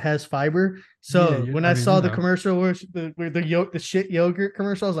 it means it has fiber. So Yeah, when I I mean, saw you the know. commercial where the shit yogurt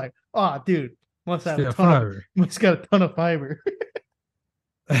commercial, I was like, oh, dude, must have Yeah, a ton of, fiber. must got a ton of fiber.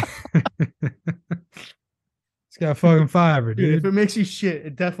 It's got fucking fiber, Dude, if dude. it makes you shit,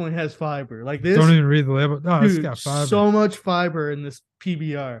 it definitely has fiber. Like this, Don't even read the label. No, it's dude, got fiber. so much fiber in this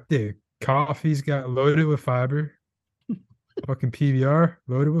PBR. Dude, coffee's got loaded with fiber. Fucking PBR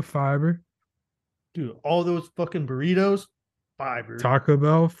loaded with fiber. Dude, all those fucking burritos, fiber. Taco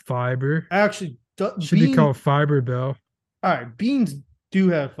Bell fiber. Actually, Should be called Fiber Bell. All right, beans do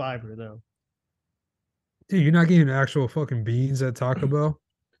have fiber though. Dude, you're not getting actual fucking beans at Taco Bell.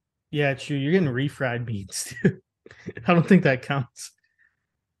 Yeah, true. You're getting refried beans too. I don't think that counts.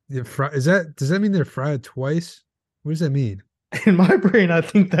 Yeah, does that mean they're fried twice? What does that mean? In my brain, I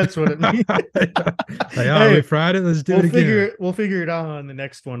think that's what it means. Like, oh, Hey, we fried it. Let's do it again. We'll figure it out on the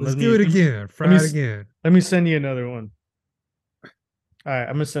next one. Let's Let do me- it again. Fry me it s- again. Let me send you another one. All right,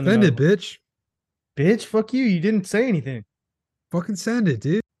 I'm gonna send Send another it, one. bitch. Bitch, fuck you. You didn't say anything. Fucking send it,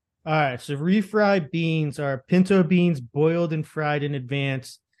 dude. All right, so refried beans are pinto beans boiled and fried in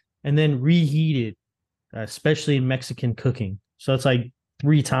advance and then reheated, especially in Mexican cooking. So it's like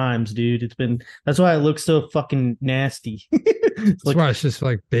 3 times, dude. That's why it looks so fucking nasty. It's That's like- why it's just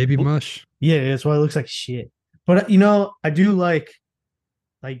like baby Well, mush. Yeah, that's why it looks like shit. But I do like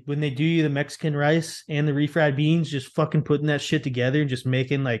when they do you the Mexican rice and the refried beans, just fucking putting that shit together and just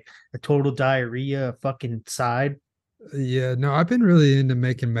making like a total diarrhea fucking side. Yeah, no, I've been really into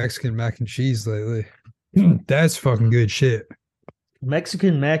making Mexican mac and cheese lately. That's fucking good shit.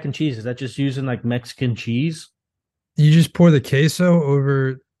 Mexican mac and cheese, is that just using like Mexican cheese? You just pour the queso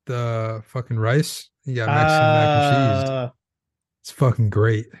over the fucking rice. You got Mexican mac and cheese. It's fucking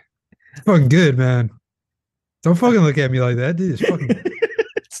great. It's fucking good, man. Don't fucking look at me like that, dude. It's fucking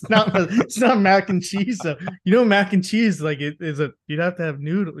It's not mac and cheese though. You know, mac and cheese like it is you'd have to have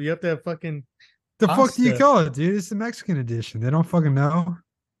noodle. You have to have fucking the fuck do you pasta. call it, dude? It's the Mexican edition. They don't fucking know.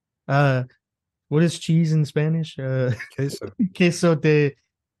 what is cheese in Spanish? Queso Queso de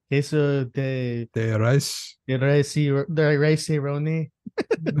de rice. rice roni.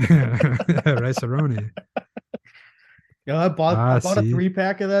 Rice-a-roni. Yeah, I bought Ah, I bought a see.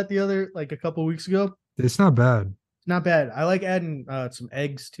 3-pack of that a couple weeks ago. It's not bad. Not bad. I like adding some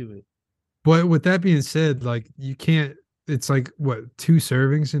eggs to it. But with that being said, like you can't. It's like what 2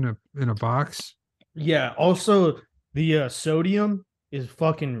 servings in a box. Yeah. Also, the sodium is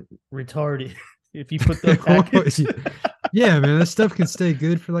fucking retarded. If you put the packets, Yeah, man, that stuff can stay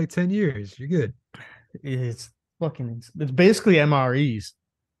good for like 10 years. You're good. it's it's basically MREs.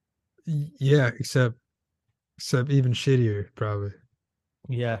 Yeah, except even shittier, probably.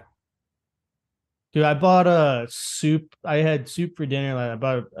 Yeah. Dude, I bought a soup. I had soup for dinner. Like I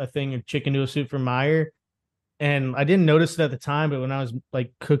bought a thing of chicken noodle soup from Meyer, and I didn't notice it at the time. But when I was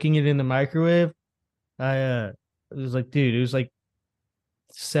like cooking it in the microwave, it was like, dude, it was like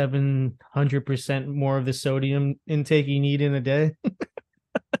 700% more of the sodium intake you need in a day.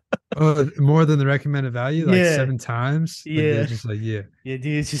 Oh, more than the recommended value, like Yeah. 7 times. Like, Yeah. they're just like, yeah. Yeah,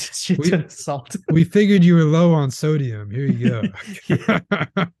 dude, it's just a shit We- ton of salt. We figured you were low on sodium. Here you go.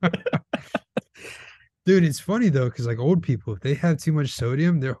 Dude, it's funny though, because like old people, if they have too much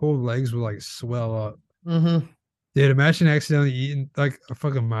sodium, their whole legs will like swell up. Mm-hmm. Dude, imagine accidentally eating like a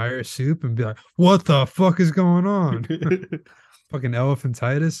fucking Meyer soup and be like, what the fuck is going on? Fucking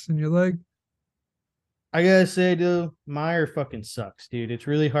elephantitis in your leg? I gotta say, dude, Meyer fucking sucks, dude. It's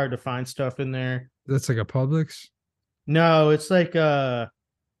really hard to find stuff in there. That's like a Publix. No, it's like a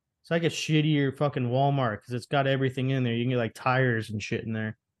shittier fucking Walmart because it's got everything in there. You can get like tires and shit in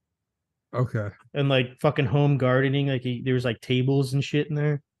there, Okay. and like fucking home gardening. Like there was like tables and shit in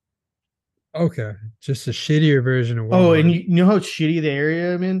there. Okay. Just a shittier version of Walmart. Oh, and you know how shitty the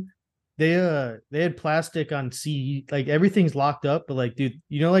area I'm in? They had plastic on CD, like everything's locked up, but like, dude,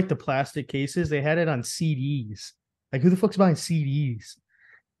 you know, like the plastic cases, they had it on CDs. Like, who the fuck's buying CDs?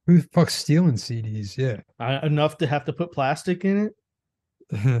 Who the fuck's stealing CDs? Yeah. Enough to have to put plastic in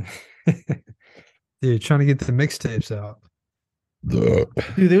it. Dude, trying to get the mixtapes out. Dude,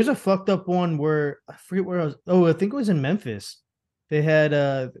 there was a fucked up one where I forget where I was. Oh, I think it was in Memphis. They had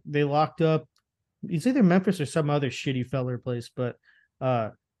they locked up. It's either Memphis or some other shitty feller place, but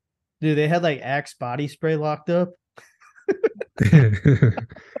dude, they had like Axe body spray locked up.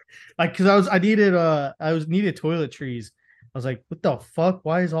 Like, cause I needed toiletries. I was like, what the fuck?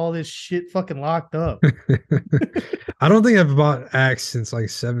 Why is all this shit fucking locked up? I don't think I've bought Axe since like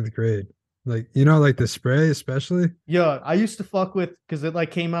 7th grade. Like, you know, like the spray, especially. Yeah, I used to fuck with because it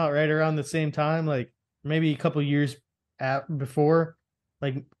like came out right around the same time, like maybe a couple years before.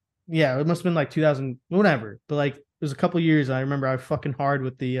 Like, yeah, it must have been like 2000, whatever. But like, it was a couple years. I remember I was fucking hard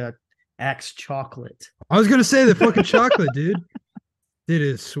with the Axe chocolate. I was gonna say the fucking chocolate, dude. Dude,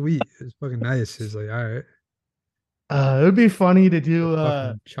 it's sweet. It's fucking nice. It's like, all right. It would be funny to do.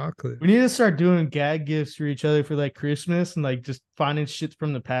 Fucking chocolate. We need to start doing gag gifts for each other for like Christmas and like just finding shit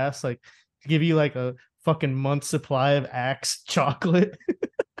from the past, like to give you like a fucking month supply of Axe chocolate.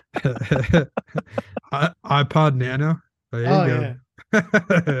 iPod Nano. Oh, there you go.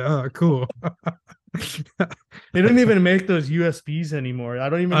 Oh, cool. They don't even make those USBs anymore. I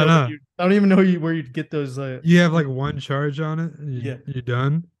don't even know. I don't even know where you'd get those. You have like one charge on it. Yeah. You're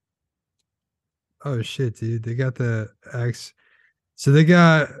done. Oh shit, dude! They got the X. So they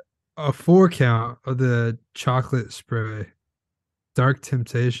got a 4 count of the chocolate spray, Dark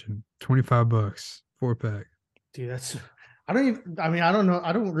Temptation, $25, 4-pack. Dude, that's. I don't even. I mean, I don't know.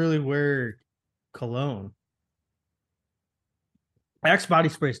 I don't really wear cologne. Axe body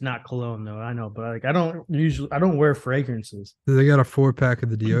spray is not cologne though. I know, but like I don't wear fragrances. They got a 4-pack of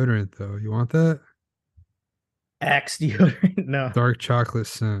the deodorant though. You want that? Axe deodorant? No. Dark chocolate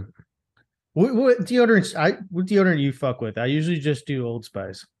scent. What deodorants? What deodorant you fuck with? I usually just do Old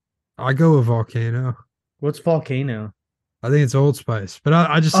Spice. I go with Volcano. What's Volcano? I think it's Old Spice, but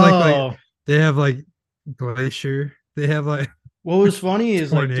I just like they have like Glacier. They have like. What was funny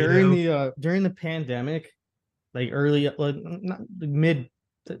is like Tornado. during the pandemic, like early, like not mid,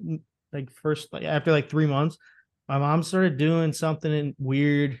 like first, like after like 3 months, my mom started doing something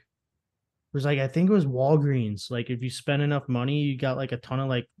weird. It was like I think it was Walgreens. Like if you spend enough money, you got like a ton of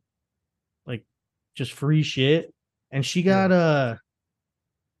like just free shit, and she got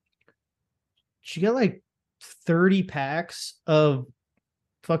like 30 packs of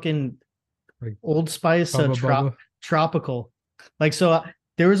fucking Like Old Spice Bubba. tropical. Like so,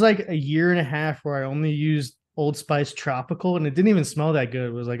 there was like a year and a half where I only used Old Spice tropical, and it didn't even smell that good.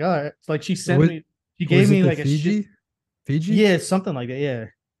 It was like, oh, it's like she gave me like a Fiji. Fiji. yeah, something like that. Yeah,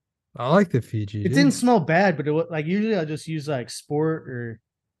 I like the Fiji. it dude. didn't smell bad, but it was like usually I just use like Sport or.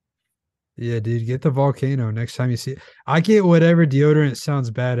 Yeah, dude, get the Volcano next time you see it. I get whatever deodorant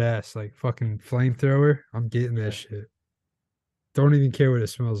sounds badass, like fucking flamethrower. I'm getting that shit. Don't even care what it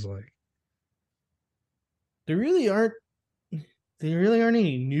smells like. There really aren't there really aren't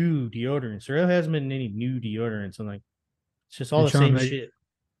any new deodorants. There really hasn't been any new deodorants. And like, it's just all You the trying same to make- shit.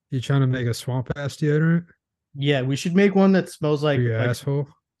 You trying to make a swamp ass deodorant Yeah, we should make one that smells for your like asshole?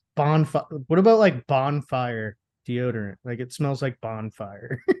 bonfire. What about like bonfire deodorant? Like it smells like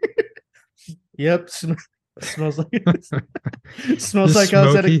bonfire. Yep, smells like smells Just like I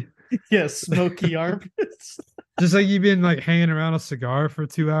was at a smoky. smoky armpits. Just like you've been like hanging around a cigar for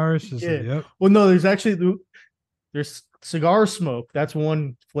 2 hours. Just like, Yeah. yep. Well, no, there's cigar smoke. That's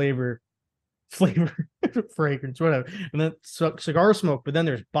one flavor, fragrance, whatever. And then cigar smoke. But then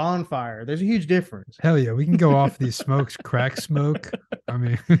there's bonfire. There's a huge difference. Hell yeah, we can go off these smokes, crack smoke. I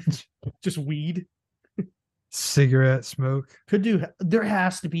mean, Just weed. cigarette smoke. Could do. There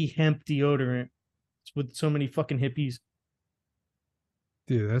has to be hemp deodorant with so many fucking hippies.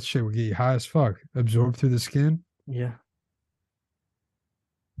 Dude, that shit will get you high as fuck. Absorb through the skin. Yeah.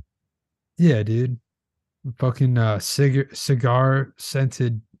 Yeah, dude. Fucking cigar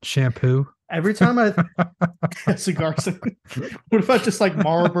scented shampoo. Every time I cigar. What about just like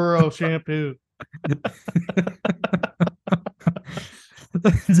Marlboro shampoo?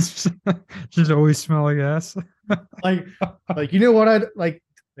 just always smell like ass. Like you know what I'd like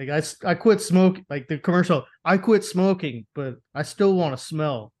I quit smoking, like the commercial. I quit smoking, but I still want to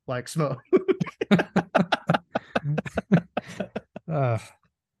smell like smoke.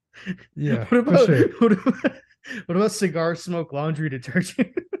 Yeah, What about for sure. what about cigar smoke laundry detergent?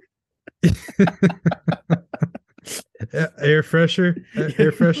 Air fresher,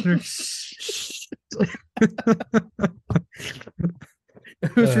 air freshener.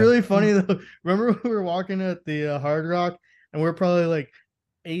 It was really funny though. Remember when we were walking at the Hard Rock and we're probably like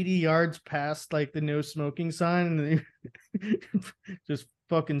 80 yards past like the no smoking sign, and they just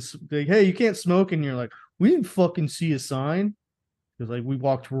fucking like, hey, you can't smoke, and you're like, we didn't fucking see a sign because like we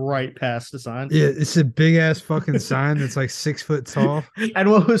walked right past the sign. Yeah, it's a big ass fucking sign that's like 6 foot tall. And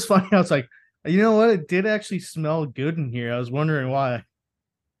what was funny, I was like, you know what? It did actually smell good in here. I was wondering why.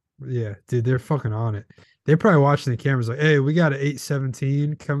 Yeah, dude, they're fucking on it. They're probably watching the cameras like, hey, we got an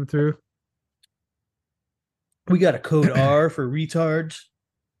 817 coming through. We got a code R for retards.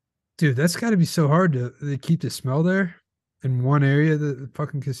 Dude, that's got to be so hard to keep the smell there in one area of the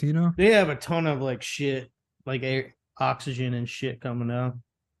fucking casino. They have a ton of like shit, like air, oxygen and shit coming out.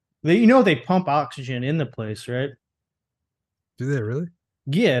 They pump oxygen in the place, right? Do they really?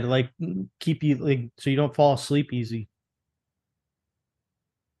 Yeah, to like keep you like so you don't fall asleep easy.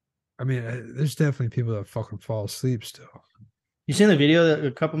 I mean, there's definitely people that fucking fall asleep still. You seen the video that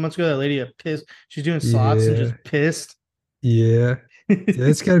a couple months ago? That lady that pissed. She's doing slots and just pissed. Yeah. Yeah,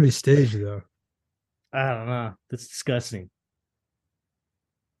 it's got to be staged though. I don't know. That's disgusting.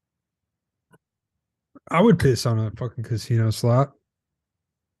 I would piss on a fucking casino slot.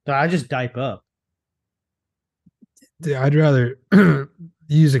 So I just dipe up. Dude, I'd rather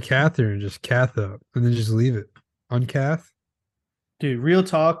use a catheter and just cath up and then just leave it. Uncath. Dude, real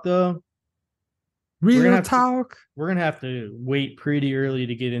talk though. Real gonna have to- talk. We're gonna have to wait pretty early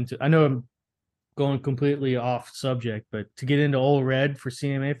to get into. I know I'm going completely off subject, but to get into Old Red for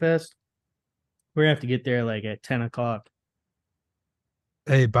CMA Fest, we're gonna have to get there like at 10 o'clock.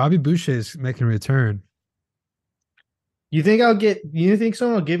 Hey, Bobby Boucher is making a return. You think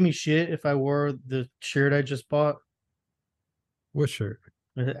someone will give me shit if I wore the shirt I just bought? What shirt?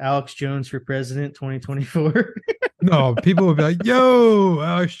 Alex Jones for president 2024. No, people will be like, yo,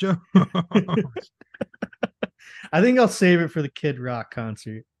 Alex Jones. I think I'll save it for the Kid Rock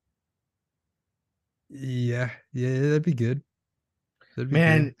concert. Yeah, that'd be good. That'd be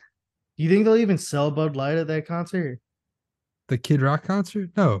Man, good. do you think they'll even sell Bud Light at that concert? The Kid Rock concert?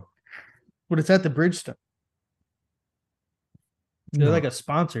 No. But it's at the Bridgestone. They're No. like a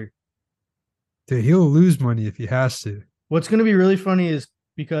sponsor. Dude, he'll lose money if he has to. What's going to be really funny is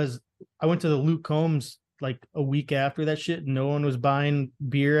because I went to the Luke Combs like a week after that shit. No one was buying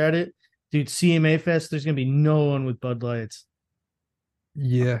beer at it. Dude, CMA Fest, there's going to be no one with Bud Lights.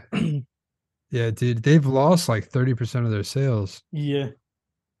 Yeah. Yeah, dude. They've lost like 30% of their sales. Yeah.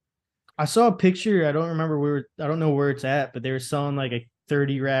 I saw a picture. I don't know where it's at, but they were selling like a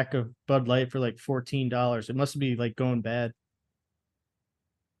 30 rack of Bud Light for like $14. It must be like going bad.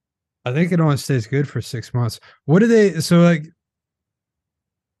 I think it only stays good for 6 months. What do they so like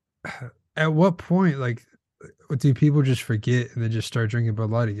at what point like do people just forget and then just start drinking Bud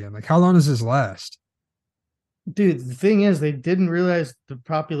Light again? Like how long does this last? Dude, the thing is, they didn't realize the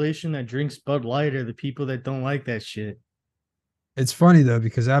population that drinks Bud Light are the people that don't like that shit. It's funny though,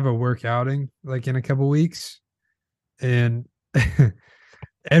 because I have a work outing like in a couple weeks and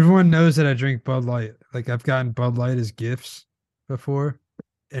everyone knows that I drink Bud Light. Like I've gotten Bud Light as gifts before.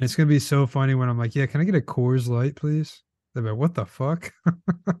 And it's gonna be so funny when I'm like, yeah, can I get a Coors Light, please? They're like, what the fuck?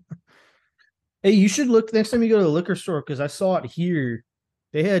 Hey, you should look next time you go to the liquor store because I saw it here.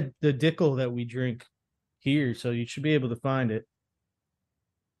 They had the Dickel that we drink here, so you should be able to find it.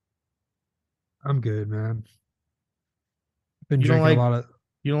 I'm good, man. Been You don't drinking like a lot of.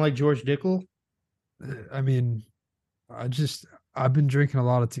 you don't like George Dickel? I mean, I've been drinking a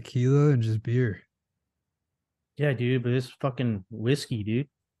lot of tequila and just beer. Yeah, dude, but it's fucking whiskey, dude.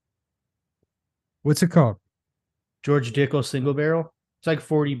 What's it called? George Dickel single barrel. It's like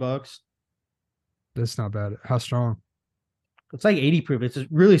 $40. That's not bad. How strong? It's like 80 proof. It's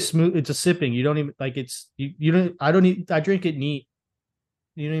really smooth. It's a sipping. You don't even like you don't I don't need I drink it neat.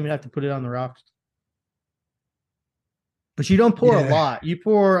 You don't even have to put it on the rocks. But you don't pour a Yeah. lot. You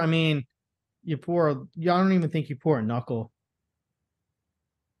pour, I mean, I don't even think you pour a knuckle.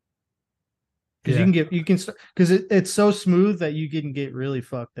 Because Yeah. you can because it's so smooth that you can get really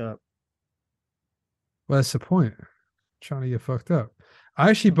fucked up. Well, that's the point. Trying to get fucked up. I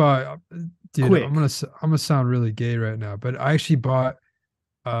actually bought, dude. Quick. I'm gonna sound really gay right now, but I actually bought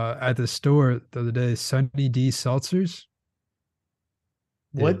at the store the other day Sunny D seltzers.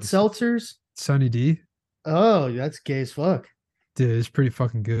 What Dude, seltzers? Sunny D, Oh, that's gay as fuck. dude, it's pretty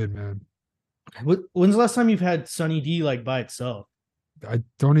fucking good, man. When's the last time you've had Sunny D like by itself? I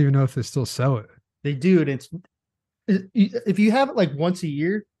don't even know if they still sell it. They do, and if you have it like once a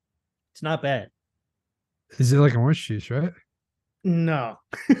year, it's not bad. Is it like an orange juice, right? No,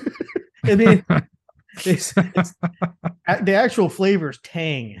 I mean it's the actual flavor is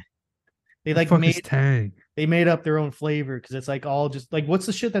Tang. They like fuck is made Tang. they made up their own flavor because it's like all just like what's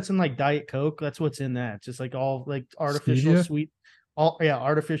the shit that's in like Diet Coke? That's what's in that. It's just like all like artificial Stevia?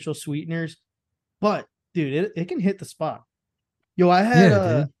 artificial sweeteners. But dude, it can hit the spot. Yo,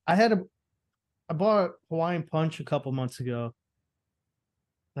 Yeah, dude. I bought a Hawaiian Punch a couple months ago.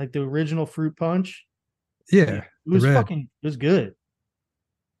 Like the original fruit punch. Yeah, It was red. fucking it was good.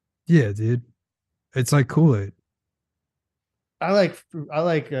 Yeah, dude. It's like Kool-Aid. I like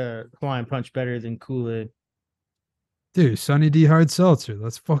Hawaiian Punch better than Kool-Aid. Dude, Sunny D hard seltzer.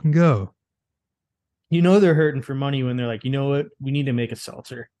 Let's fucking go. You know they're hurting for money when they're like, you know what? We need to make a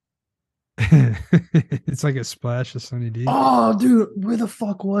seltzer. It's like a splash of Sunny D. Oh, dude, where the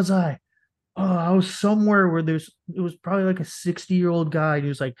fuck was I? Oh, I was somewhere where it was probably like a 60-year-old guy. And he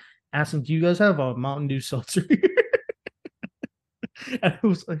was like asking, do you guys have a Mountain Dew seltzer here? And I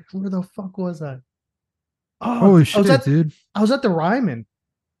was like, where the fuck was I? Oh, Holy shit, dude. I was at the Ryman.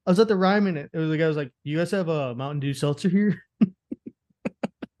 I was at the Ryman. It was the guy was like, you guys have a Mountain Dew seltzer here?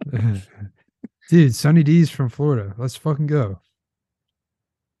 Dude, Sunny D's from Florida. Let's fucking go.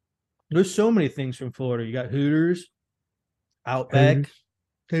 There's so many things from Florida. You got Hooters, Outback,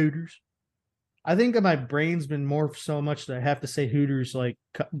 Hooters. I think that my brain's been morphed so much that I have to say Hooters like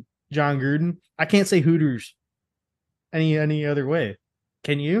John Gruden. I can't say Hooters any other way.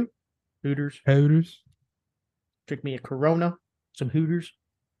 Can you? Hooters. Hooters. Drink me a Corona, some Hooters.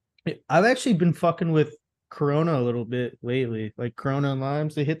 I've actually been fucking with Corona a little bit lately. Like Corona and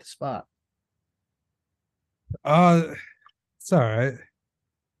limes, they hit the spot. It's all right.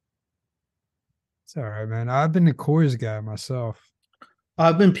 It's all right, man. I've been a Coors guy myself.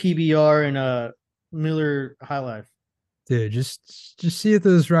 I've been PBR and Miller High Life. Dude, just see if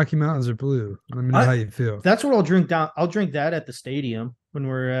those Rocky Mountains are blue. Let me know how you feel. That's what I'll drink down. I'll drink that at the stadium when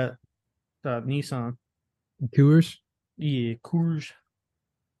we're at Nissan. Coors? Yeah, Coors.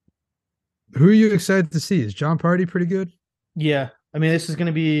 Who are you excited to see? Is John Party pretty good? Yeah. I mean, this is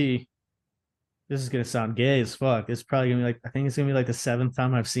gonna sound gay as fuck. It's probably gonna be like I think it's gonna be like the 7th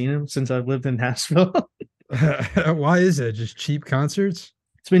time I've seen him since I've lived in Nashville. Why is it? Just cheap concerts?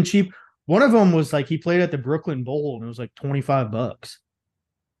 It's been cheap. One of them was like he played at the Brooklyn Bowl and it was like $25.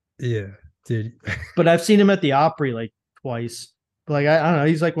 Yeah, dude. But I've seen him at the Opry like twice. But like I don't know,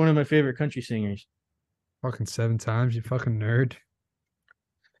 he's like one of my favorite country singers. Fucking 7 times, you fucking nerd.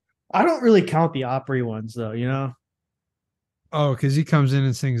 I don't really count the Opry ones though, you know? Oh, because he comes in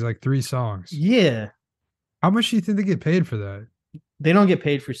and sings like 3 songs. Yeah. How much do you think they get paid for that? They don't get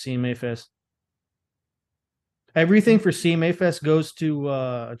paid for CMA Fest. Everything for CMA Fest goes to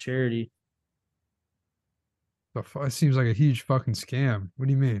a charity. It seems like a huge fucking scam. What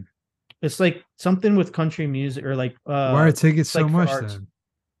do you mean? It's like something with country music or like Why are tickets so like for much arts.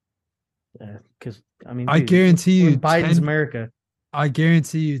 then? Because I mean, I dude, guarantee we're you in Biden's 10 America. I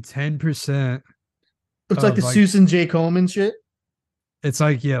guarantee you 10%. It's like of, the like- Susan J. Komen shit. It's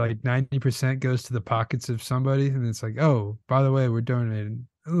like, yeah, like 90% goes to the pockets of somebody. And it's like, oh, by the way, we're donating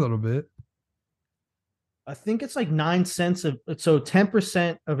a little bit. I think it's like 9 cents of so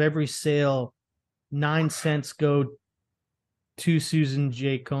 10% of every sale, 9 cents go to Susan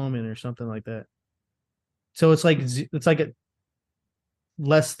J. Komen or something like that. So it's like a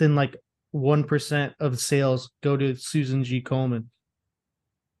less than like 1% of sales go to Susan G. Komen.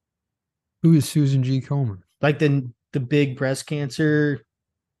 Who is Susan G. Komen? Like the big breast cancer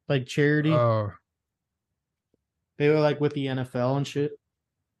like charity. Oh, They were like with the NFL and shit.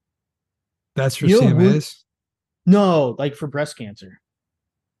 that's for You know who- CMAs. No, like for breast cancer.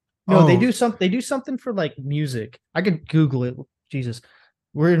 No, they Oh. do something for like music. I could Google it. Jesus.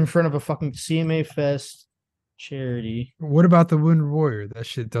 We're in front of a fucking CMA Fest charity. What about the Wounded Warrior? That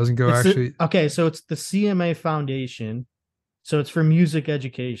shit doesn't go It's actually. okay, so it's the CMA Foundation. So it's for music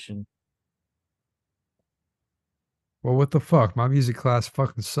education. Well, what the fuck? My music class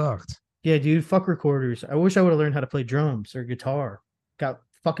fucking sucked. Yeah, dude, fuck recorders. I wish I would have learned how to play drums or guitar. Got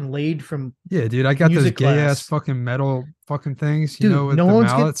fucking laid from Yeah, dude, I got those Music gay ass class. fucking metal fucking things, you dude. know, with the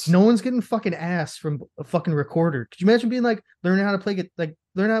mallets. No one's getting fucking ass from a fucking recorder. Could you imagine being like learning how to play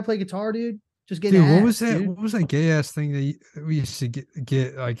guitar, dude? Just getting Dude, what ass, was that? dude. What was that gay ass thing that we used to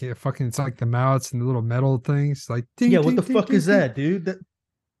get like a fucking? It's like the mallets and the little metal things. Like, ding, Yeah, what ding, the ding, fuck ding, is ding. that, dude?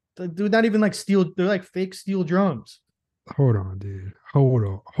 They're not even like steel. They're like fake steel drums. Hold on, dude. Hold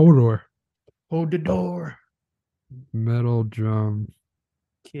on. Hold the door, Metal drum.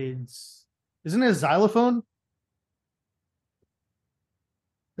 kids. Isn't it a xylophone?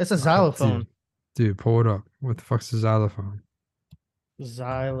 That's a Oh, xylophone. Dude, pull it up. What the fuck's a xylophone?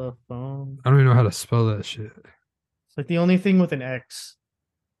 Xylophone. I don't even know how to spell that shit. It's like the only thing with an X.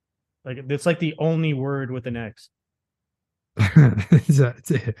 Like it's like the only word with an X. Is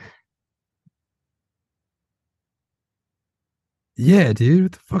that- yeah, dude.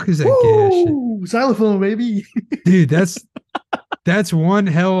 What the fuck is that gay ass shit? Woo! Xylophone, baby. Dude, that's one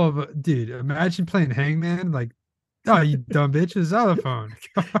hell of a dude. Imagine playing Hangman, like, oh, you dumb bitch, a xylophone.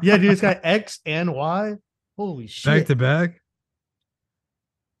 Yeah, dude, it's got X and Y. Holy shit. Back to back.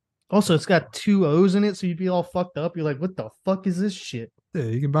 Also, it's got two O's in it, so you'd be all fucked up. You're like, what the fuck is this shit?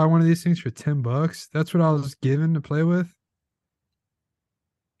 Dude, you can buy one of these things for $10. That's what I was given to play with.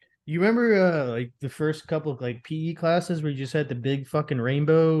 You remember like the first couple of like PE classes where you just had the big fucking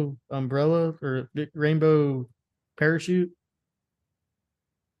rainbow umbrella or the rainbow parachute,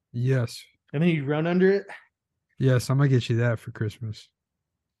 Yes. and then you run under it? Yes, I'm gonna get you that for Christmas.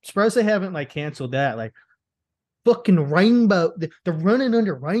 Surprised they haven't like canceled that. Like fucking rainbow. They're running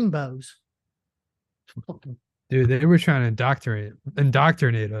under rainbows. Fucking Dude, they were trying to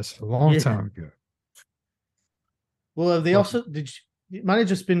indoctrinate us a long Yeah. time ago. Well, they Well- also did. It might have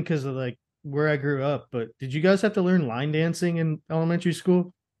just been because of like where I grew up, but did you guys have to learn line dancing in elementary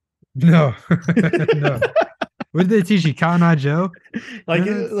school? No. No. What did they teach you? Cotton Eye Joe? Like,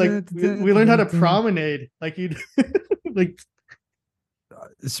 we learned how to promenade. Like you, like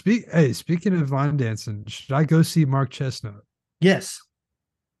Speaking of line dancing, should I go see Mark Chestnut? yes,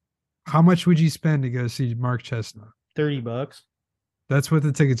 How much would you spend to go see Mark Chestnut? $30. That's what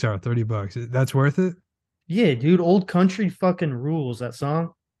the tickets are, $30. That's worth it? Yeah, dude, old country fucking rules. That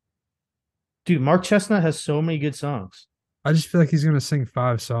song, dude. Mark Chestnut has so many good songs. I just feel like he's gonna sing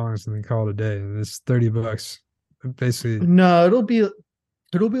 5 songs and then call it a day, and it's $30. Basically, No, it'll be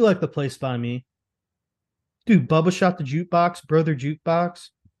like The Place by Me, dude. Bubba Shot the Jukebox, Brother Jukebox.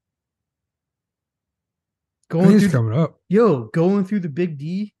 I think Going it's through, coming up. going through the Big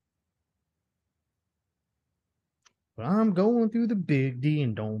D. I'm going through the Big D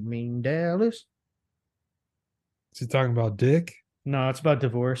and don't mean Dallas. Is he talking about dick? No, it's about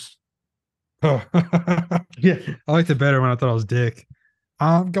divorce. Oh, I Yeah. liked it better when I thought it was dick.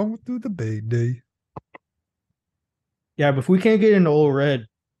 I'm going through the big D. Yeah, but if we can't get into Old Red,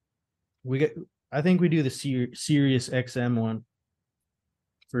 I think we do the Sirius XM one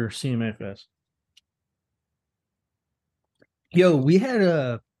for CMA Fest. Yo, we had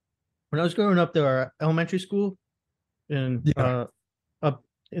when I was growing up to our elementary school in Yeah. up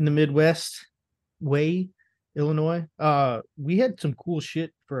in the Midwest way, Illinois. We had some cool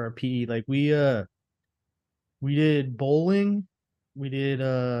shit for our PE. Like we did bowling. We did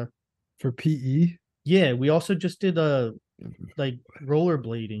For PE? yeah, we also just did like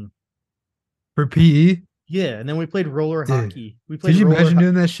rollerblading. For PE? Yeah, and then we played roller Dude, hockey. We played Did you roller imagine ho-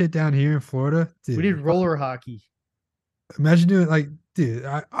 doing that shit down here in Florida? Dude, we did roller hockey. imagine doing like, dude,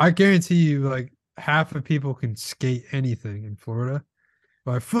 I guarantee you like half of people can skate anything in Florida.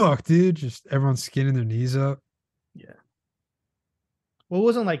 Like, fuck, dude, just everyone skinning their knees up. Well, it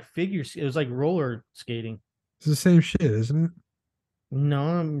wasn't like it was like roller skating. It's the same shit, isn't it?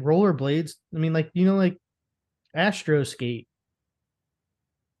 No, roller blades. I mean, like like Astro skate.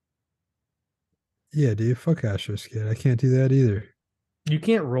 Yeah, dude, fuck Astro Skate. I can't do that either. You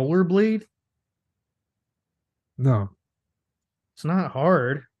can't rollerblade. No. It's not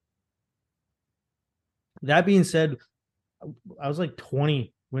hard. That being said, I was like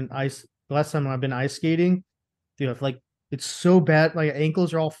 20 when last time I've been ice skating. Dude, I feel like it's so bad. Like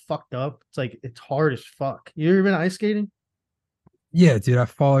ankles are all fucked up. It's like it's hard as fuck. You ever been ice skating? Yeah, dude, I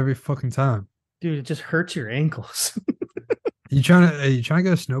fall every fucking time. Dude, it just hurts your ankles. Are you trying to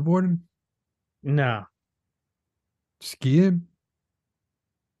go snowboarding? No. Skiing?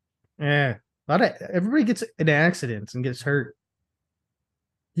 Yeah. Everybody gets in accidents and gets hurt.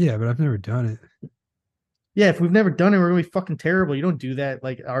 Yeah, but I've never done it. Yeah, if we've never done it, we're gonna be fucking terrible. You don't do that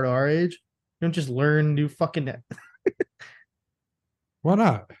like at our age. You don't just learn new fucking. Why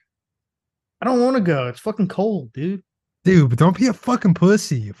not? I don't want to go. It's fucking cold, dude. Dude, but don't be a fucking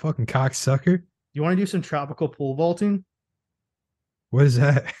pussy, you fucking cocksucker. You want to do some tropical pole vaulting? What is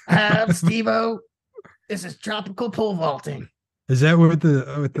that? Steve-O. This is tropical pole vaulting. Is that with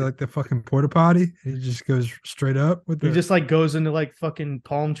the like the fucking porta potty? It just goes straight up with He the just like goes into like fucking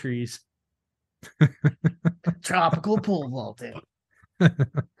palm trees. Tropical pole vaulting.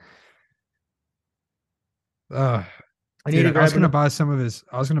 I need to was grab gonna buy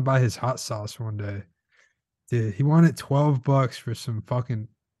I was gonna buy his hot sauce one day. Dude, he wanted $12 for some fucking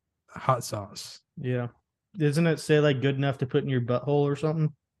hot sauce. Yeah. Doesn't it say like good enough to put in your butthole or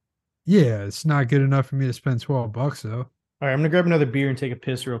something? Yeah, it's not good enough for me to spend $12 though. All right, I'm gonna grab another beer and take a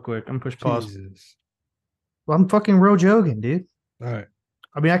piss real quick. I'm gonna push pause. Jesus. Well, I'm fucking real joking, dude. All right.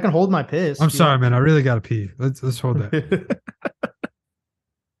 I mean, I can hold my piss. I'm sorry, man. I really gotta pee. Let's hold that.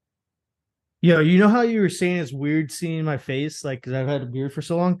 Yo, you know how you were saying it's weird seeing my face, like because I've had a beard for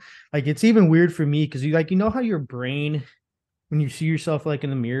so long. Like it's even weird for me because you know how your brain, when you see yourself like in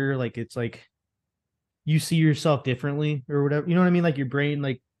the mirror, like it's like you see yourself differently or whatever. You know what I mean? Like your brain,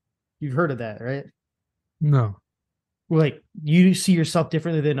 like you've heard of that, right? No. Like you see yourself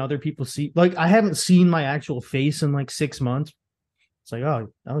differently than other people see. Like I haven't seen my actual face in like 6 months. It's like, oh,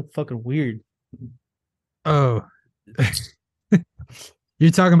 that look fucking weird. Oh.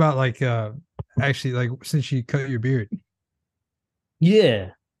 You're talking about like actually like since you cut your beard.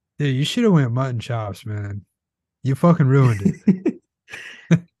 Yeah. Dude, you should have went mutton chops, man. You fucking ruined it.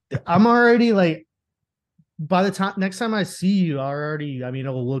 I'm already like by the time next time I see you,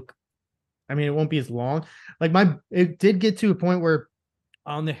 it'll look it won't be as long. Like it did get to a point where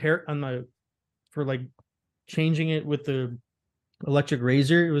for like changing it with the electric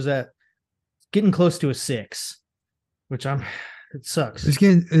razor, it was getting close to a 6, which it sucks.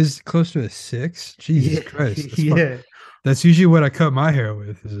 Is close to a 6. Jesus Christ. Yeah. That's usually what I cut my hair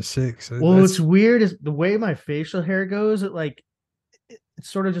with is a 6. Well, what's weird is the way my facial hair goes, it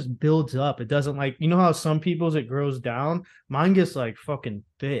sort of just builds up. It doesn't like, you know how some people's it grows down? Mine gets like fucking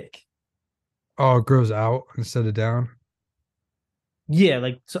thick. Oh, it grows out instead of down. Yeah,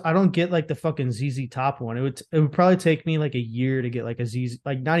 like so I don't get like the fucking ZZ Top one. It would probably take me like a year to get like a ZZ,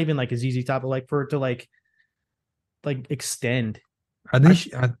 like not even like a ZZ Top, but like for it to like extend. I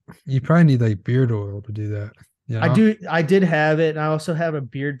think you probably need like beard oil to do that. Yeah, I did have it, and I also have a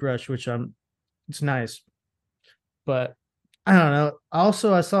beard brush, which it's nice, but I don't know.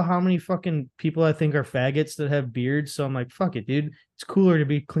 Also, I saw how many fucking people I think are faggots that have beards, so I'm like, fuck it, dude. It's cooler to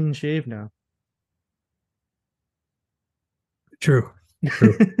be clean shaved now. True.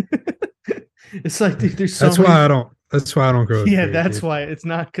 It's like, dude, there's so That's why I don't grow. Yeah, beard, that's dude. why. It's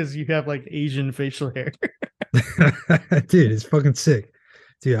not because you have like Asian facial hair. Dude, it's fucking sick.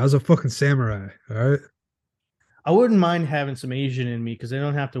 Dude, I was a fucking samurai. All right. I wouldn't mind having some Asian in me because I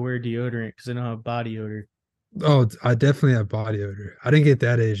don't have to wear deodorant because I don't have body odor. Oh, I definitely have body odor. I didn't get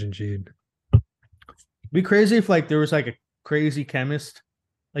that Asian gene. It'd be crazy if like there was like a crazy chemist.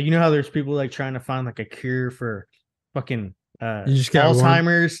 Like, you know how there's people like trying to find like a cure for fucking You just got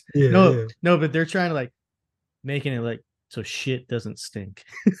Alzheimer's. Yeah, yeah. No, but they're trying to like making it like so shit doesn't stink.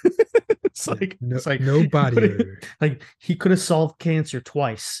 It's like no body odor. Like he could have solved cancer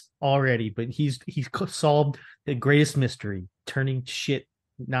twice already, but he's solved the greatest mystery, turning shit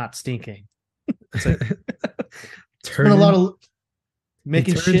not stinking. It's like Turning a lot of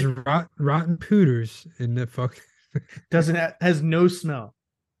making it turns shit rotten pooters in the fuck. has no smell.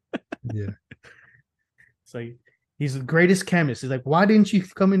 Yeah. It's like he's the greatest chemist. He's like, why didn't you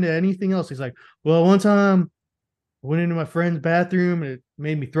come into anything else? He's like, well, one time I went into my friend's bathroom and it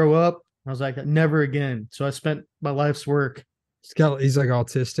made me throw up. I was like, never again. So I spent my life's work. He's like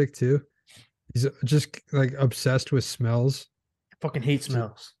autistic too. He's just like obsessed with smells. I fucking hate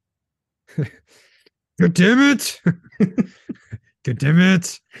smells. God damn it. God damn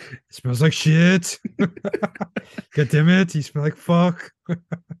it. It smells like shit. God damn it. You smell like fuck.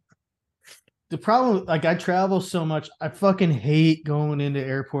 The problem, like I travel so much, I fucking hate going into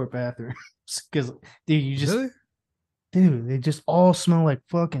airport bathrooms because dude, Really? dude, they just all smell like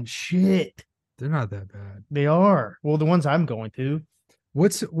fucking shit. They're not that bad. They are. Well, the ones I'm going to,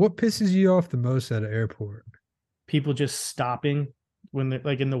 What pisses you off the most at an airport? people just stopping when they're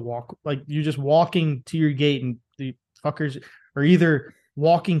like in the walk, like you're just walking to your gate and the fuckers are either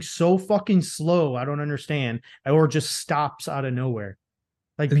walking so fucking slow, I don't understand, or just stops out of nowhere.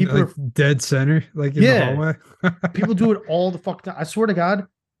 Like In, people like, are dead center, like in the Yeah. hallway. people do it all the fuck time. I swear to God,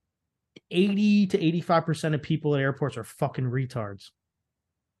 80 to 85% of people at airports are fucking retards.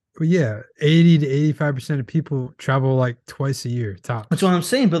 Well, yeah, 80 to 85% of people travel like twice a year tops. That's what I'm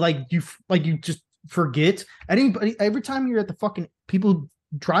saying. But like you just forget. Anybody, every time you're at the fucking people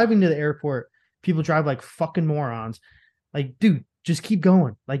driving to the airport, people drive like fucking morons. Like, dude, just keep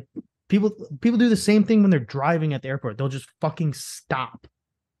going. Like people do the same thing when they're driving at the airport. They'll just fucking stop.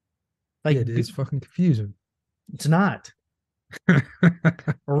 Like Yeah, it is fucking confusing. it's not.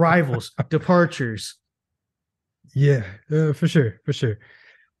 Arrivals, departures. Yeah, for sure, for sure.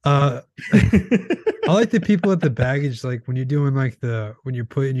 I like the people at the baggage, like when you're doing like when you're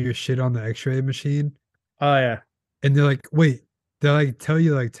putting your shit on the X-ray machine, Oh yeah. and they're like, wait, they'll like tell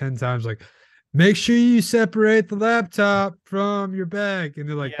you like 10 times, like, make sure you separate the laptop from your bag, and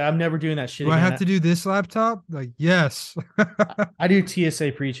they're like, Yeah, I'm never doing that shit do I again. have to do this laptop? Like, yes. I do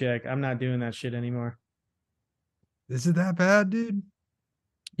TSA pre-check. I'm not doing that shit anymore. Is it that bad, dude?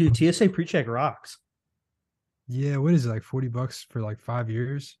 Dude, TSA pre-check rocks. Yeah, what is it, like $40 for like 5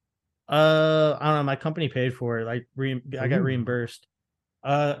 years? I don't know. My company paid for it. Like, I got Ooh. reimbursed.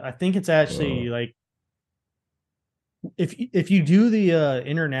 I think it's actually like if you do the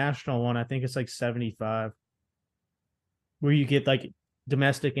international one, I think it's like 75, where you get like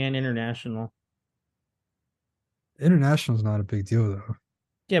domestic and international. International's not a big deal though.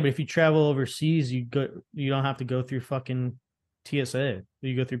 Yeah, but if you travel overseas, you don't have to go through fucking TSA.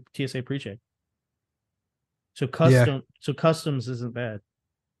 You go through TSA pre-check. So customs isn't bad.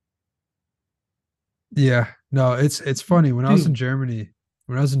 Yeah, no, it's funny. When I was in Dude.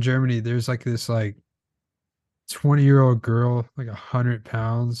 Germany, there's like this like 20-year-old girl, like 100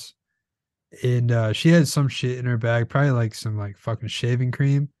 pounds, and she had some shit in her bag, probably like some like fucking shaving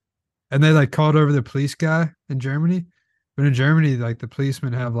cream, and they like called over the police guy in Germany. But in Germany, like the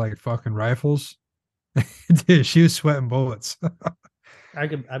policemen have like fucking rifles. Dude, she was sweating bullets. I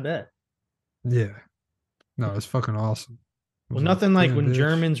bet. Yeah, no, it's fucking awesome. I Well, was nothing like "Damn, when bitch."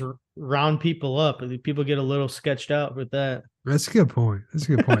 Germans round people up. People get a little sketched out with that. That's a good point. That's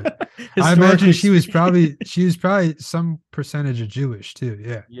a good point. I imagine she was probably some percentage of Jewish too.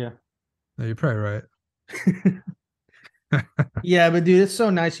 Yeah. Yeah. No, you're probably right. Yeah, but dude, it's so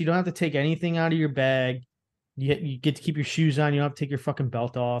nice. You don't have to take anything out of your bag. You get to keep your shoes on. You don't have to take your fucking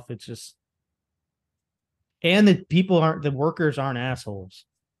belt off. It's just, and the workers aren't assholes.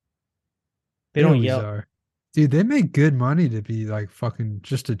 They don't always yell. are. Dude, they make good money to be like fucking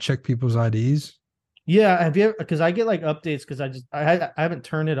just to check people's IDs. Yeah, have you ever? Because I get like updates because I haven't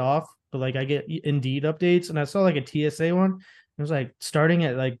turned it off, but like I get Indeed updates, and I saw like a TSA one. It was like starting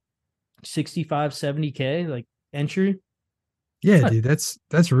at like 65, 70K like entry. Yeah, dude,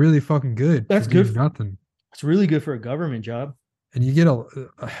 that's really fucking good. That's for doing good. nothing. It's really good for a government job. And you get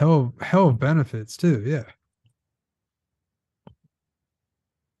a hell of benefits too. Yeah.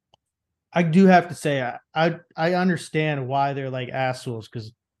 I do have to say I understand why they're like assholes,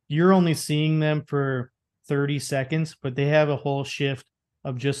 because you're only seeing them for 30 seconds, but they have a whole shift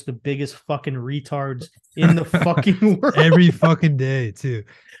of just the biggest fucking retards in the fucking world. Every fucking day too.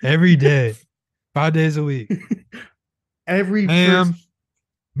 Every day. 5 days a week. Every Ma'am.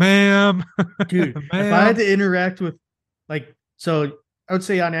 Ma'am. dude, if I had to interact with so I would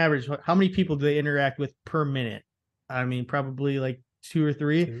say on average, how many people do they interact with per minute? I mean, probably like 2 or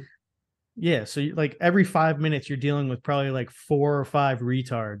 3. 2. Yeah, so like every 5 minutes you're dealing with probably like 4 or 5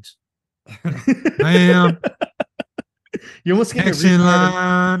 retards. Ma'am. You almost get Next in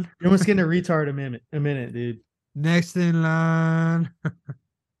line. You're almost getting a retard a minute, dude. Next in line.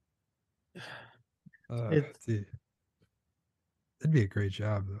 Dude. That'd be a great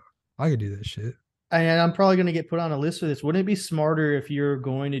job though. I could do that shit. And I'm probably gonna get put on a list for this. Wouldn't it be smarter if you're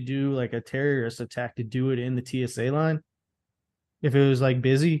going to do like a terrorist attack to do it in the TSA line? If it was like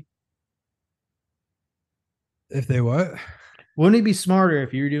busy? If they what? Wouldn't it be smarter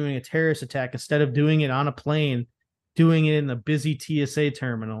if you're doing a terrorist attack instead of doing it on a plane, doing it in the busy TSA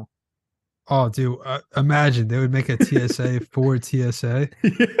terminal? Oh, dude, imagine they would make a TSA for TSA.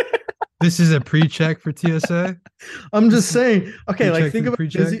 This is a pre-check for TSA. I'm just saying. Okay, like think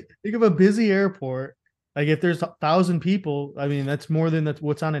Pre-check. of a busy airport. Like if there's 1,000 people, I mean that's more than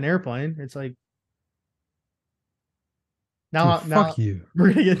what's on an airplane. It's like now Dude, fuck you. we're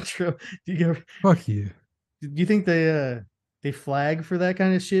gonna get in trouble. Fuck you. Do you think they they flag for that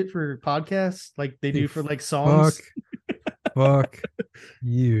kind of shit for podcasts, like they do for like Fuck, songs. fuck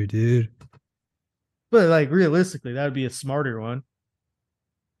you, dude. But like realistically, that would be a smarter one.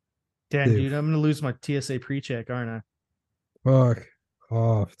 Damn, Dude. dude, I'm gonna lose my TSA pre-check, aren't I? Fuck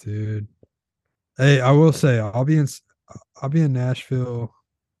off, dude. Hey, I will say I'll be in Nashville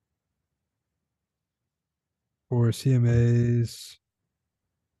for CMAs.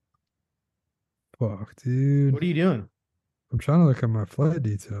 Fuck, dude. What are you doing? I'm trying to look at my flight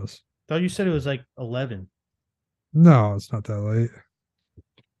details. Thought you said it was like 11. No, it's not that late.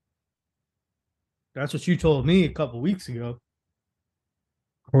 That's what you told me a couple weeks ago.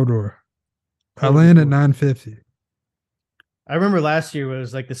 Hodor. I Hodor. land at 9:50. I remember last year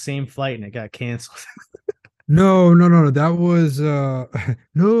was like the same flight and it got canceled. No. That was no.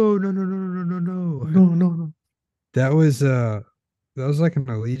 No. That was like an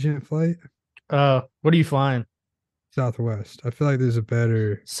Allegiant flight. What are you flying? Southwest. I feel like there's a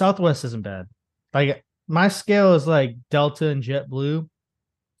better. Southwest isn't bad. Like my scale is like Delta and JetBlue,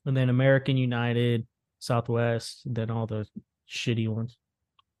 and then American United, Southwest, and then all the shitty ones.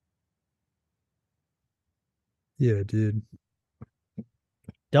 Yeah, dude.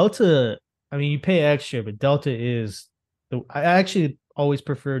 Delta, I mean, you pay extra, but Delta is I actually always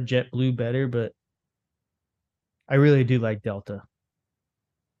prefer JetBlue better, but I really do like Delta.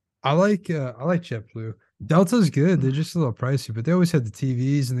 I like JetBlue. Delta's good. They're just a little pricey, but they always have the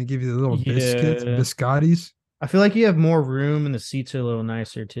TVs and they give you the little Yeah. biscottis. I feel like you have more room and the seats are a little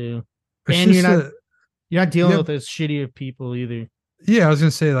nicer too. It's And you're just not dealing yeah. with as shitty of people either. yeah, I was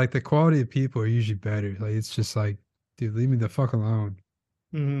gonna say like the quality of people are usually better. Like it's just like, dude, leave me the fuck alone.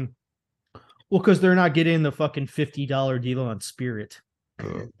 Mm-hmm. Well, because they're not getting the fucking $50 deal on Spirit.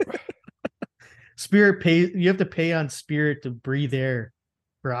 Spirit pays. You have to pay on Spirit to breathe air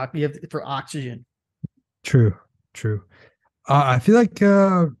for for oxygen. True. I feel like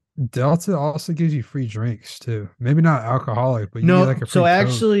Delta also gives you free drinks too. Maybe not alcoholic, but you get like a free so Coke.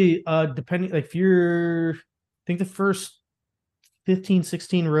 actually, depending, like if you're, I think the first 15,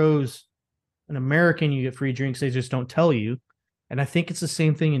 16 rows, an American, you get free drinks. They just don't tell you. And I think it's the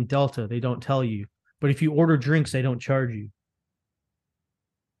same thing in Delta. They don't tell you. But if you order drinks, they don't charge you.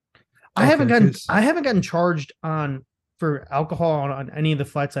 I haven't gotten charged for alcohol on any of the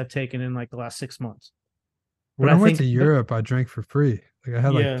flights I've taken in like the last 6 months. When I went to Europe, I drank for free. Like I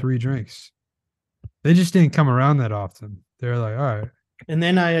had like 3 drinks. They just didn't come around that often. They're like, all right. And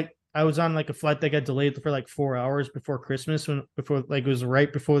then I was on like a flight that got delayed for like 4 hours before Christmas, before it was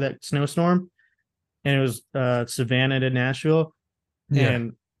right before that snowstorm, and it was Savannah to Nashville. Yeah.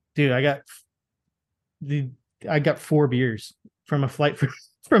 And dude, I got 4 beers from a flight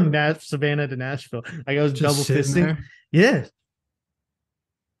from Savannah to Nashville. Like I was Just double sitting fisting. there? Yeah.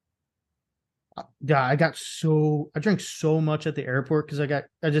 Yeah, I drank so much at the airport because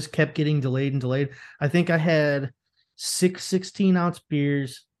I just kept getting delayed. I think I had 6 16-ounce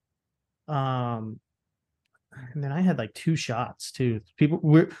beers. And then I had like 2 shots too. People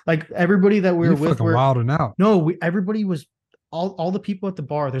were like, everybody that we were with fucking wilding out. No, everybody was all the people at the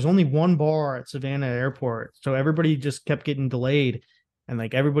bar. There's only one bar at Savannah Airport, so everybody just kept getting delayed, and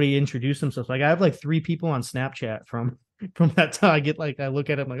like everybody introduced themselves. Like I have like 3 people on Snapchat from that time. I look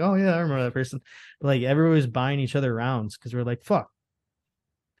at it, I'm like, oh yeah, I remember that person. But like everybody was buying each other rounds because we're like, fuck.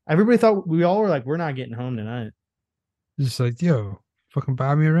 Everybody thought we all were like, we're not getting home tonight. Just like, yo, fucking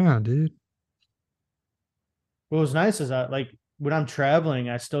buy me around, dude. What was nice is that like when I'm traveling,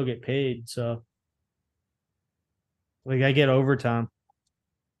 I still get paid. So like I get overtime.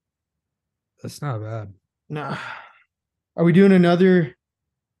 That's not bad. Nah. Are we doing another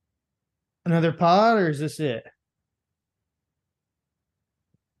pod or is this it?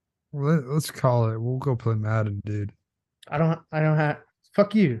 Let's call it. We'll go play Madden, dude. I don't have,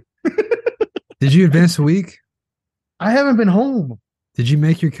 fuck you. Did you advance a week? I haven't been home. Did you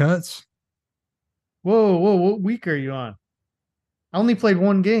make your cuts? Whoa, what week are you on? I only played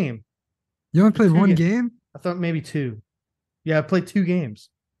 1 game. You only played 2 one games. game? I thought maybe 2. Yeah, I played 2 games.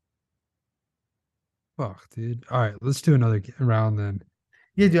 Fuck, dude. All right, let's do another round then.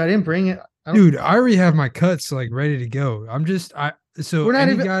 Yeah, dude, I didn't bring it. Dude, I already have my cuts like ready to go. We're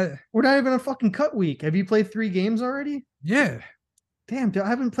not even a fucking cut week. Have you played 3 games already? Yeah. Damn, dude, I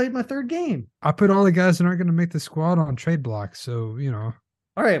haven't played my 3rd game. I put all the guys that aren't going to make the squad on trade block, so you know.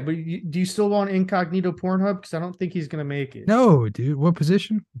 All right, but do you still want Incognito Pornhub? Because I don't think he's gonna make it. No, dude. What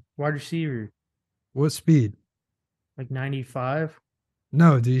position? Wide receiver, What speed? like 95.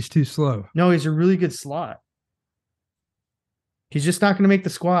 No, dude, he's too slow. No, he's a really good slot. He's just not gonna make the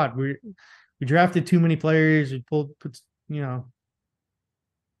squad. We drafted too many players. We pulled, What do you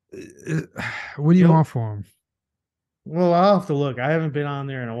Nope. want for him? Well, I'll have to look. I haven't been on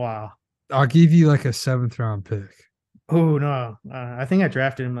there in a while. I'll give you like a 7th round pick. Oh no, I think I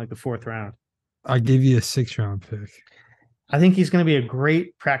drafted him like the 4th round. I'll give you a 6th round pick. I think he's going to be a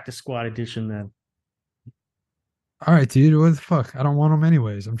great practice squad addition then. All right, dude. What the fuck? I don't want him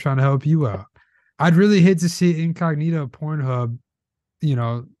anyways. I'm trying to help you out. I'd really hate to see Incognito Pornhub,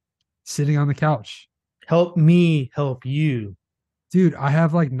 sitting on the couch. Help me help you. Dude, I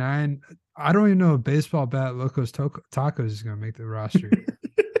have like 9. I don't even know if baseball bat Locos Tacos is gonna make the roster.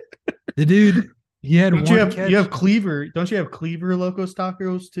 The dude, he had Don't one you have catch. you have Cleaver? Don't you have Cleaver Locos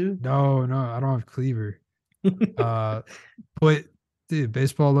Tacos too? No, I don't have Cleaver. But dude,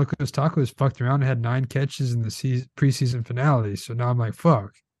 baseball Locos Tacos fucked around and had 9 catches in the preseason finale. So now I'm like,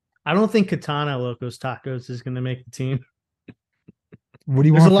 fuck. I don't think Katana Locos Tacos is going to make the team. What do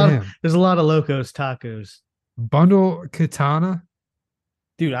you There's a want lot from of him? there's a lot of Locos Tacos, Bundle Katana.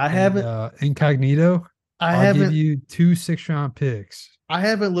 dude. I and, haven't Incognito. I I'll give haven't you 2 6th-round picks. I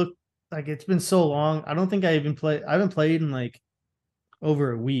haven't looked, like, it's been so long. I don't think I haven't played in like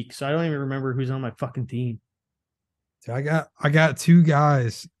over a week, so I don't even remember who's on my fucking team. So I got 2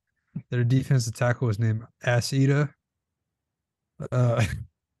 guys that are defensive tackles named Asita.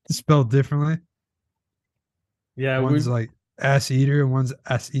 Spelled differently. Yeah, One's like ass eater and one's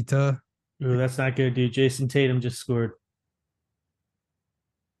Asita. ooh, that's not good, dude. Jason Tatum just scored.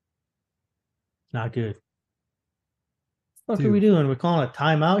 Not good. What the fuck are we Dude. doing? We're calling a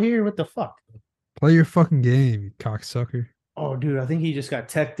timeout here? What the fuck? Play your fucking game, you cocksucker. Oh, dude, I think he just got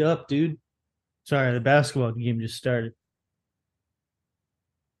teched up, dude. Sorry, the basketball game just started.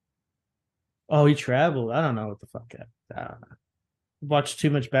 Oh, he traveled. I don't know what the fuck. I don't know. Watch too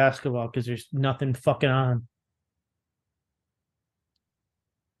much basketball because there's nothing fucking on.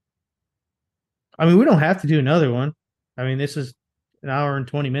 I mean, we don't have to do another one. I mean, this is an hour and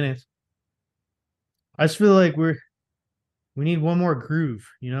 20 minutes. I just feel like we need one more groove,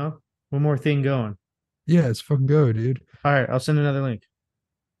 one more thing going. Yeah, it's fucking go, dude. All right, I'll send another link.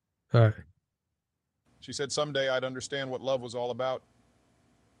 All right. She said someday I'd understand what love was all about.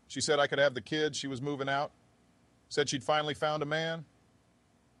 She said I could have the kids. She was moving out. Said she'd finally found a man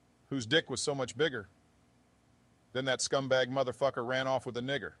whose dick was so much bigger. Then that scumbag motherfucker ran off with a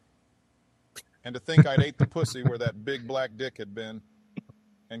nigger. And to think I'd ate the pussy where that big black dick had been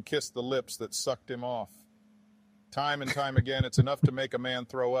and kissed the lips that sucked him off. Time and time again, it's enough to make a man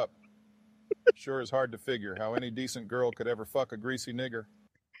throw up. Sure is hard to figure how any decent girl could ever fuck a greasy nigger.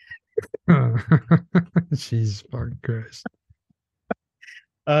 Jesus fucking Christ.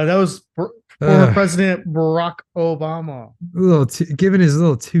 That was former President Barack Obama. Giving his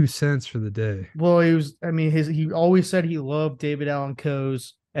little 2 cents for the day. Well, he always said he loved David Allan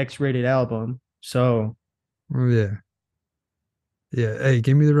Coe's X-rated album. So, Oh yeah. Yeah. Hey,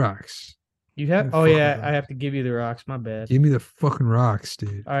 give me the rocks. you have. Give Oh me yeah, fucking I have to give you the rocks. My bad. Give me the fucking rocks,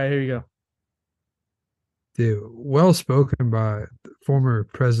 dude. All right, here you go. Dude, well spoken by former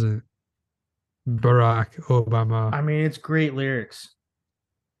President Barack Obama. I mean, it's great lyrics.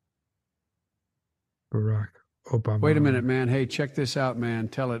 Barack Obama. Wait a minute, man. Hey, check this out, man.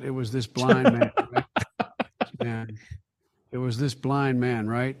 Tell it. It was this blind man. Right? Man. It was this blind man,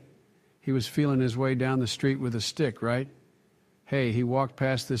 right? He was feeling his way down the street with a stick, right? Hey, he walked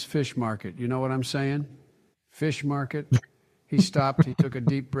past this fish market. You know what I'm saying? Fish market. He stopped. He took a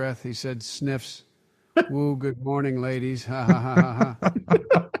deep breath. He said, sniffs. Woo, good morning, ladies. Ha, ha, ha,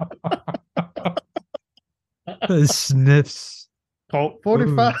 ha, ha. Sniffs. Colt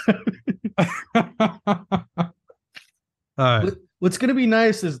 45. All right. What's going to be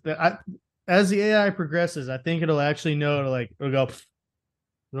nice is that as the AI progresses, I think it'll actually know to it'll go,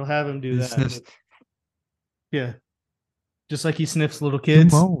 it'll have him do He that. sniffs. Yeah. Just like he sniffs little Good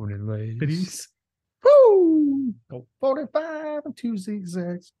kids. morning, ladies. Woo! Go 45 and 2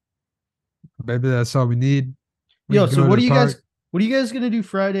 zigzags. Baby, that's all we need. We Yo, can so go what to are the you guys park. what are you guys gonna do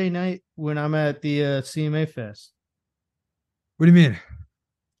Friday night when I'm at the CMA Fest? What do you mean?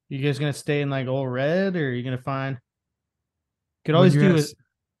 You guys gonna stay in like Old Red, or are you gonna find could When always you're do at it.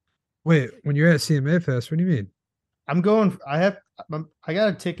 Wait, when you're at CMA Fest, what do you mean? I got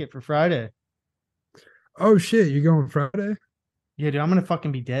a ticket for Friday. Oh shit, you're going Friday? Yeah, dude, I'm gonna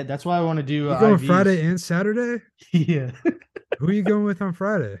fucking be dead. That's why I want to do You going IVs. Friday and Saturday? Yeah. Who are you going with on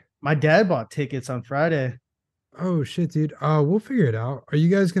Friday? My dad bought tickets on Friday. Oh shit, dude. We'll figure it out. Are you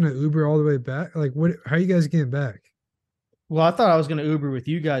guys gonna Uber all the way back? Like, what? How are you guys getting back? Well, I thought I was gonna Uber with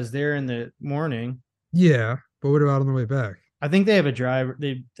you guys there in the morning. Yeah, but what about on the way back? I think they have a driver.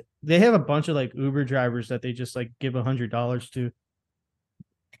 They have a bunch of like Uber drivers that they just like give $100 to.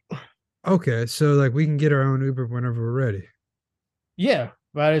 Okay, so like we can get our own Uber whenever we're ready. Yeah,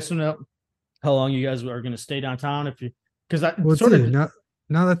 but I just know how long you guys are going to stay downtown. If you, because I Well, sort dude, of,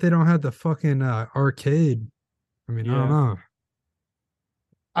 now that they don't have the fucking arcade, I mean, I don't yeah. know.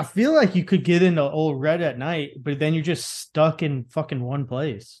 I feel like you could get into Old Red at night, but then you're just stuck in fucking one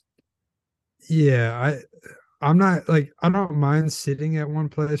place. Yeah, I'm not like I don't mind sitting at one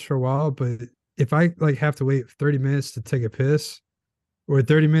place for a while, but if I like have to wait 30 minutes to take a piss or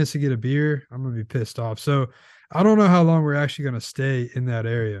 30 minutes to get a beer, I'm gonna be pissed off. So I don't know how long we're actually gonna stay in that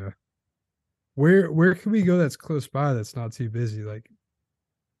area. Where can we go that's close by that's not too busy? Like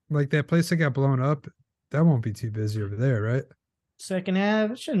that place that got blown up, that won't be too busy over there, right? Second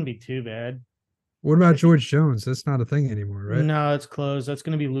half, it shouldn't be too bad. What about George Jones? That's not a thing anymore, right? No, it's closed. That's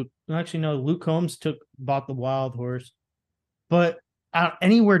going to be Luke. Actually, no, Luke Combs bought the Wild Horse. But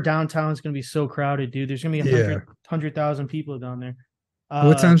anywhere downtown is going to be so crowded, dude. There's going to be 100,000 people down there.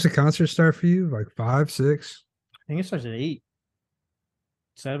 What time's the concert start for you? Like 5, 6? I think it starts at 8,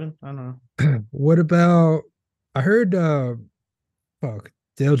 7. I don't know. What about? I heard. Fuck,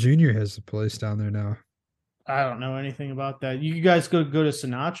 Dale Jr. has the place down there now. I don't know anything about that. You guys go to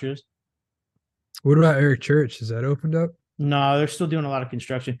Sinatra's. What about Eric Church? Is that opened up? No, they're still doing a lot of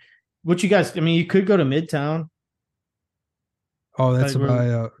construction. What you guys? I mean, you could go to Midtown. Oh, that's Like,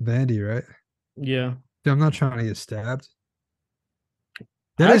 by Vandy, right? Yeah. I'm not trying to get stabbed.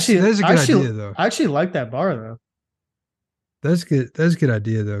 That's a good idea, though. I actually like that bar, though. That's good. That's a good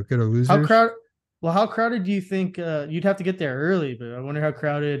idea, though. Go to losers. How crowded? Well, how crowded do you think? You'd have to get there early, but I wonder how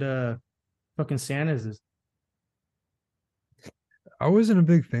crowded fucking Santa's is. I wasn't a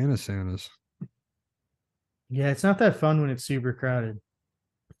big fan of Santa's. Yeah, it's not that fun when it's super crowded.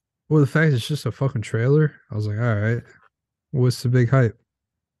 Well, the fact it's just a fucking trailer, I was like, all right, what's the big hype?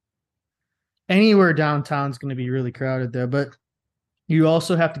 Anywhere downtown's going to be really crowded, though. But you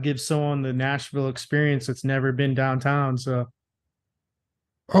also have to give someone the Nashville experience that's never been downtown. So,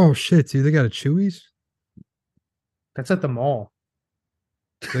 Oh shit, dude, they got a Chewy's. that's at the mall.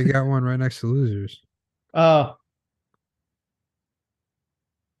 They got one right next to Losers. Oh,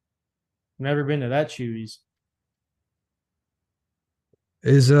 never been to that Chewy's.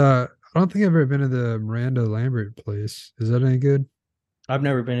 I don't think I've ever been to the Miranda Lambert place. Is that any good? I've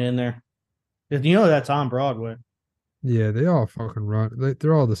never been in there. You know that's on Broadway. Yeah, they all fucking run.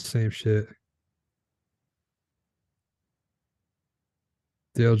 They're all the same shit.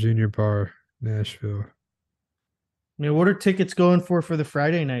 Dale Jr. Bar, Nashville. I mean, what are tickets going for the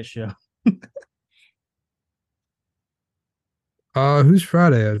Friday night show? Who's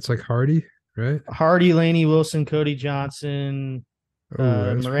Friday? It's like Hardy, right? Hardy, Laney Wilson, Cody Johnson,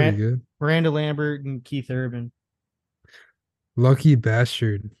 Oh, that's pretty good. Miranda Lambert, and Keith Urban. Lucky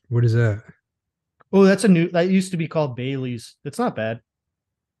Bastard. What is that? Oh, that used to be called Bailey's. It's not bad.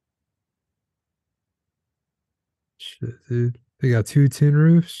 Shit, dude. They got 2 tin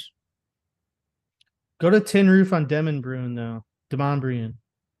roofs. Go to Tin Roof on Demonbrun, though. Demonbrun.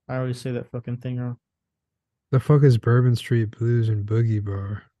 I always say that fucking thing wrong. The fuck is Bourbon Street Blues and Boogie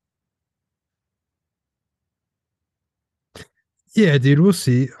Bar? Yeah, dude, we'll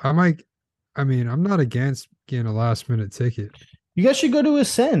see. I'm not against getting a last minute ticket. You guys should go to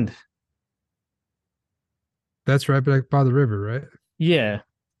Ascend. That's right back by the river, right? Yeah.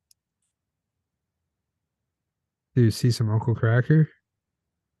 Dude, see some Uncle Cracker?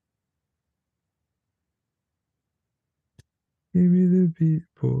 Give me the beat,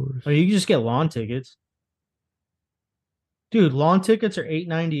 boys. Or you can just get lawn tickets. Dude, lawn tickets are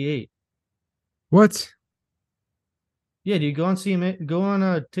 $8.98. What? Yeah, dude, go on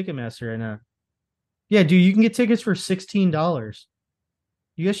Ticketmaster right now. Yeah, dude, you can get tickets for $16.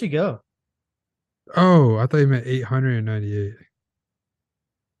 You guys should go. Oh, I thought you meant 898.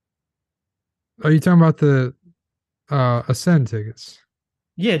 Are you talking about the Ascend tickets?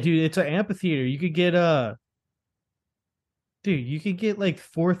 Yeah, dude, it's an amphitheater. You could get like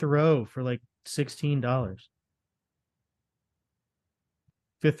 4th row for like $16.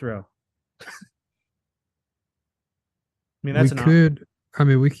 5th row. I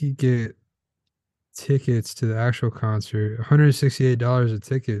mean, we could get tickets to the actual concert. $168 a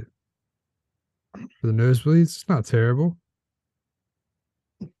ticket for the nosebleeds. It's not terrible.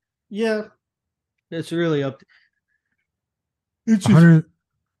 Yeah. It's really up. It's 100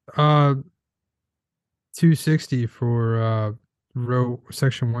 $260 for row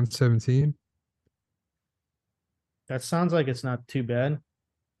section 117. That sounds like it's not too bad.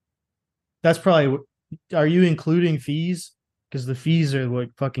 That's probably. Are you including fees? Because the fees are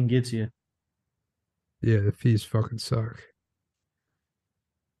what fucking gets you. Yeah, the fees fucking suck.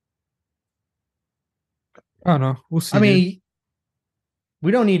 I don't know. We'll see. I mean,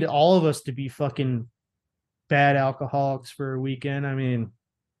 we don't need all of us to be fucking bad alcoholics for a weekend. I mean,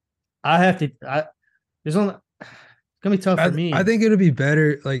 I have to. There's only. It's gonna be tough for me. I think it'd be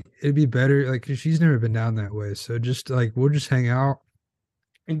better. Like it'd be better. Like 'cause she's never been down that way. So just like we'll just hang out.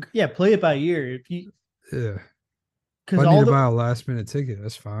 And yeah, play it by ear. If you Yeah. If because I need to buy a last minute ticket,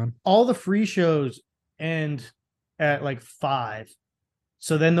 that's fine. all the free shows end at like 5.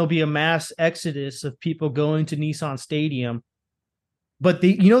 So then there'll be a mass exodus of people going to Nissan Stadium. But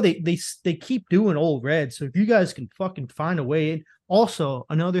they keep doing Old Red. So if you guys can fucking find a way in. Also,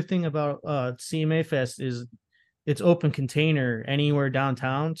 another thing about CMA Fest is it's open container anywhere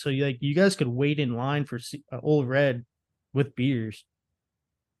downtown. So you guys could wait in line for Old Red with beers.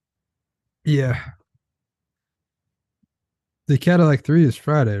 Yeah. The Cadillac 3 is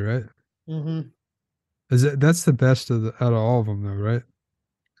Friday, right? Mm-hmm. That's the best out of all of them though, right?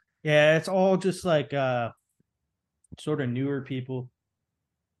 Yeah, it's all just like sort of newer people.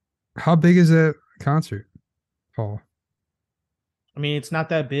 How big is that concert, Paul? I mean, it's not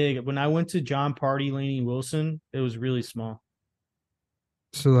that big. When I went to John Party, Lainey Wilson, it was really small.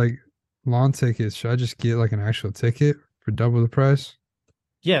 So like lawn tickets, should I just get like an actual ticket for double the price?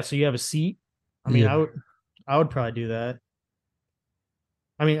 Yeah, so you have a seat. I mean, Yeah. I would probably do that.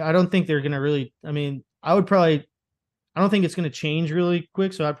 I mean, I don't think they're gonna really. I mean, I don't think it's gonna change really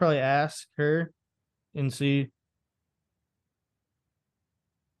quick. So I'd probably ask her and see.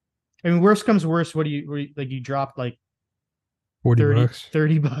 I mean, worst comes worst. What do you like? You drop like 40 30 bucks.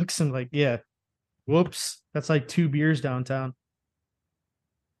 $30 and like, yeah, whoops, that's like 2 beers downtown.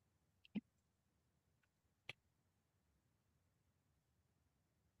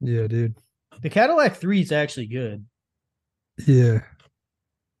 Yeah, dude. The Cadillac 3 is actually good. Yeah.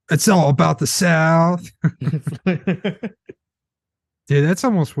 It's all about the South. Dude, that's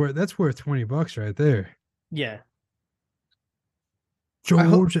worth 20 bucks right there. Yeah.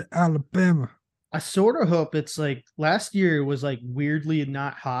 Georgia, Alabama. I sort of hope it's like last year was like weirdly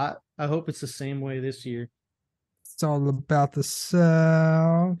not hot. I hope it's the same way this year. It's all about the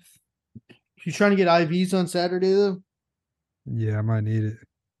South. You trying to get IVs on Saturday though? Yeah, I might need it.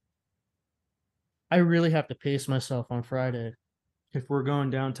 I really have to pace myself on Friday if we're going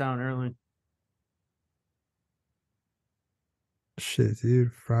downtown early. Shit,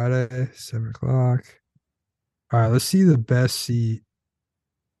 dude. Friday, 7:00. All right, let's see the best seat.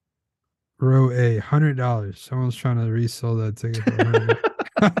 Row A, $100. Someone's trying to resell that ticket for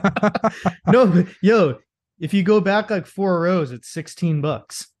 100. No, but yo, if you go back like 4 rows, it's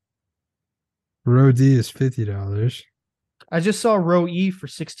 $16. Row D is $50. I just saw row E for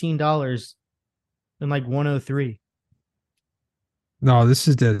 $16 and like 103. No, this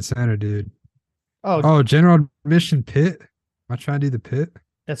is dead center, dude. Oh, general admission pit. Am I trying to do the pit?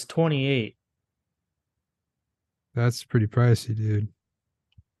 that's 28. That's pretty pricey, dude.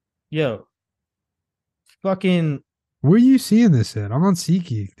 Yo, fucking Where are you seeing this at? I'm on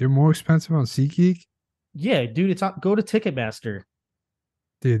SeatGeek. They're more expensive on SeatGeek. yeah, dude, it's on, go to Ticketmaster.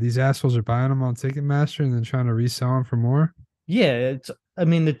 Dude, these assholes are buying them on Ticketmaster and then trying to resell them for more. Yeah, I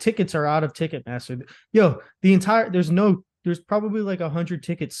mean, the tickets are out of Ticketmaster. Yo, there's probably like 100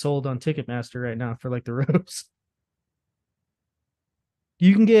 tickets sold on Ticketmaster right now for like the rows.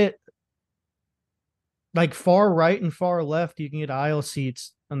 You can get like far right and far left. You can get aisle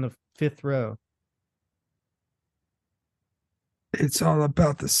seats on the 5th row. It's all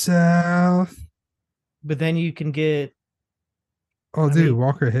about the South. But then you can get Oh, I dude, mean-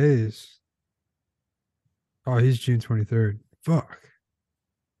 Walker Hayes. Oh, he's June 23rd. Fuck.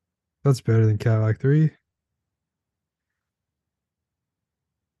 That's better than Cadillac 3.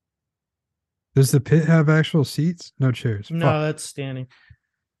 Does the pit have actual seats? No chairs. no, Fuck. that's standing.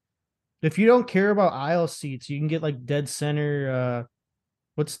 If you don't care about aisle seats, you can get like dead center.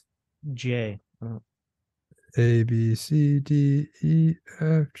 What's J? A, B, C, D, E,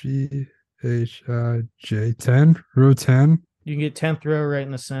 F, G, H, I, J. 10. Row 10. You can get 10th row right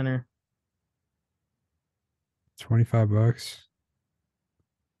in the center. 25 bucks.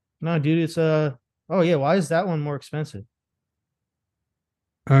 No, dude, it's oh yeah, why is that one more expensive?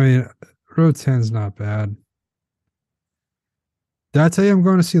 I mean, row 10's not bad. Did I tell you I'm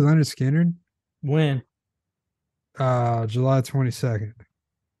going to see Leonard Skinner? When? July 22nd.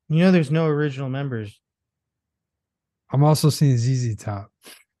 You know there's no original members. I'm also seeing ZZ Top.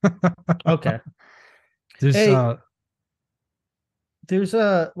 Okay. There's Hey. There's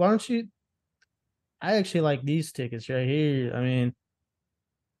why don't you I actually like these tickets right here. I mean,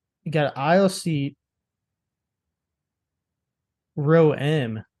 you got an aisle seat, row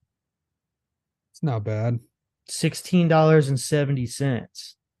M, it's not bad.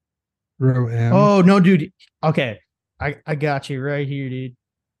 $16.70. Row M. Oh no, dude. Okay. I got you right here, dude.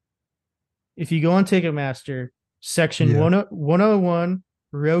 If you go on Ticketmaster, section Yeah. 101,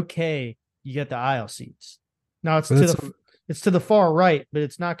 Row K, you get the aisle seats. Now it's But to that's the it's to the far right, but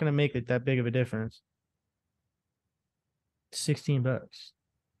it's not going to make it that big of a difference. $16.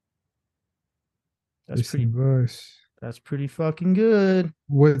 That's pretty. $16. That's pretty fucking good.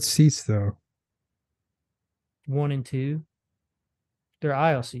 What seats though? 1 and 2. They're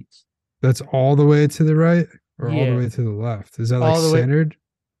aisle seats. That's all the way to the right or all Yeah. the way to the left? Is that like All the way- centered?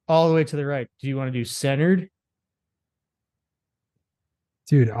 All the way to the right. Do you want to do centered?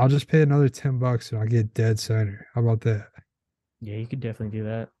 Dude, I'll just pay another $10 and I'll get dead center. How about that? Yeah, you could definitely do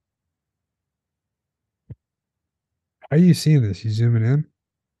that. How are you seeing this? You zooming in?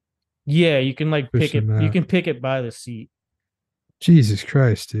 Yeah, you can like Push pick the it. You map. can pick it by the seat. Jesus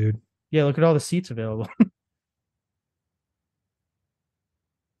Christ, dude. Yeah, look at all the seats available.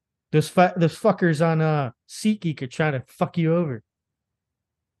 those fuckers on SeatGeek are trying to fuck you over.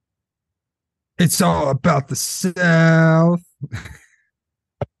 It's all about the South.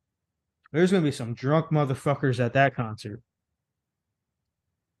 There's gonna be some drunk motherfuckers at that concert.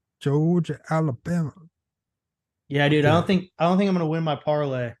 Georgia, Alabama. Yeah, dude. Yeah. I don't think I'm gonna win my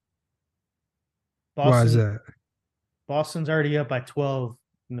parlay. Why is that? Boston's already up by 12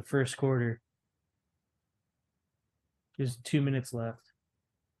 in the first quarter. There's 2 minutes left.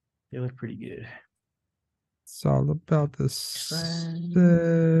 They look pretty good. It's all about the South.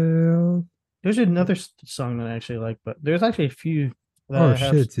 There's another song that I actually like, but there's actually a few. That Oh I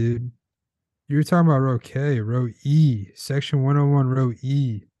have. shit, dude. You were talking about row K, row E, section 101, row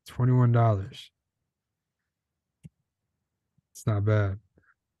E, $21. It's not bad.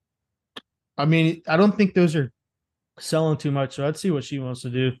 I mean, I don't think those are selling too much, so I'd see what she wants to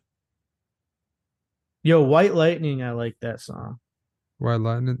do. Yo, White Lightning, I like that song. White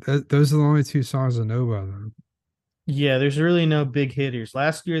Lightning. Those are the only two songs I know by them. Yeah, there's really no big hitters.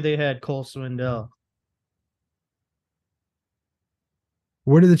 Last year they had Cole Swindell.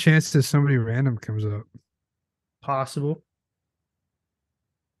 What are the chances somebody random comes up? Possible.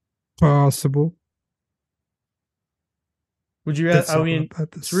 Possible. Would you rather? It's I all mean,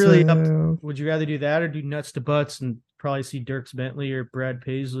 about the it's really up. South. Would you rather do that or do Nuts to Butts and probably see Dierks Bentley or Brad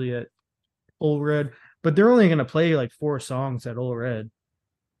Paisley at Old Red? But they're only going to play like 4 songs at Old Red,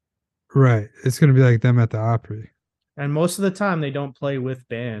 Right. It's going to be like them at the Opry. and most of the time they don't play with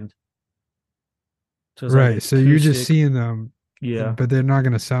band. So it's like Right. So you're just acoustic. seeing them, Yeah. but they're not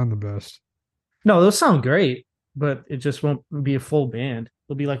going to sound the best. No, they'll sound great, but it just won't be a full band.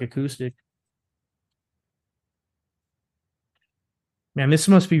 It'll be like acoustic. Man, this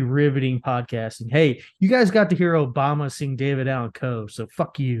must be riveting podcasting. Hey, you guys got to hear Obama sing David Allan Coe, so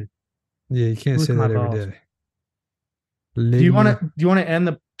fuck you. Yeah, you can't Lick say my that every balls. day. Do you want to end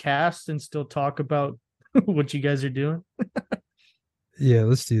the cast and still talk about what you guys are doing? Yeah,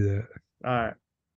 let's do that. All right.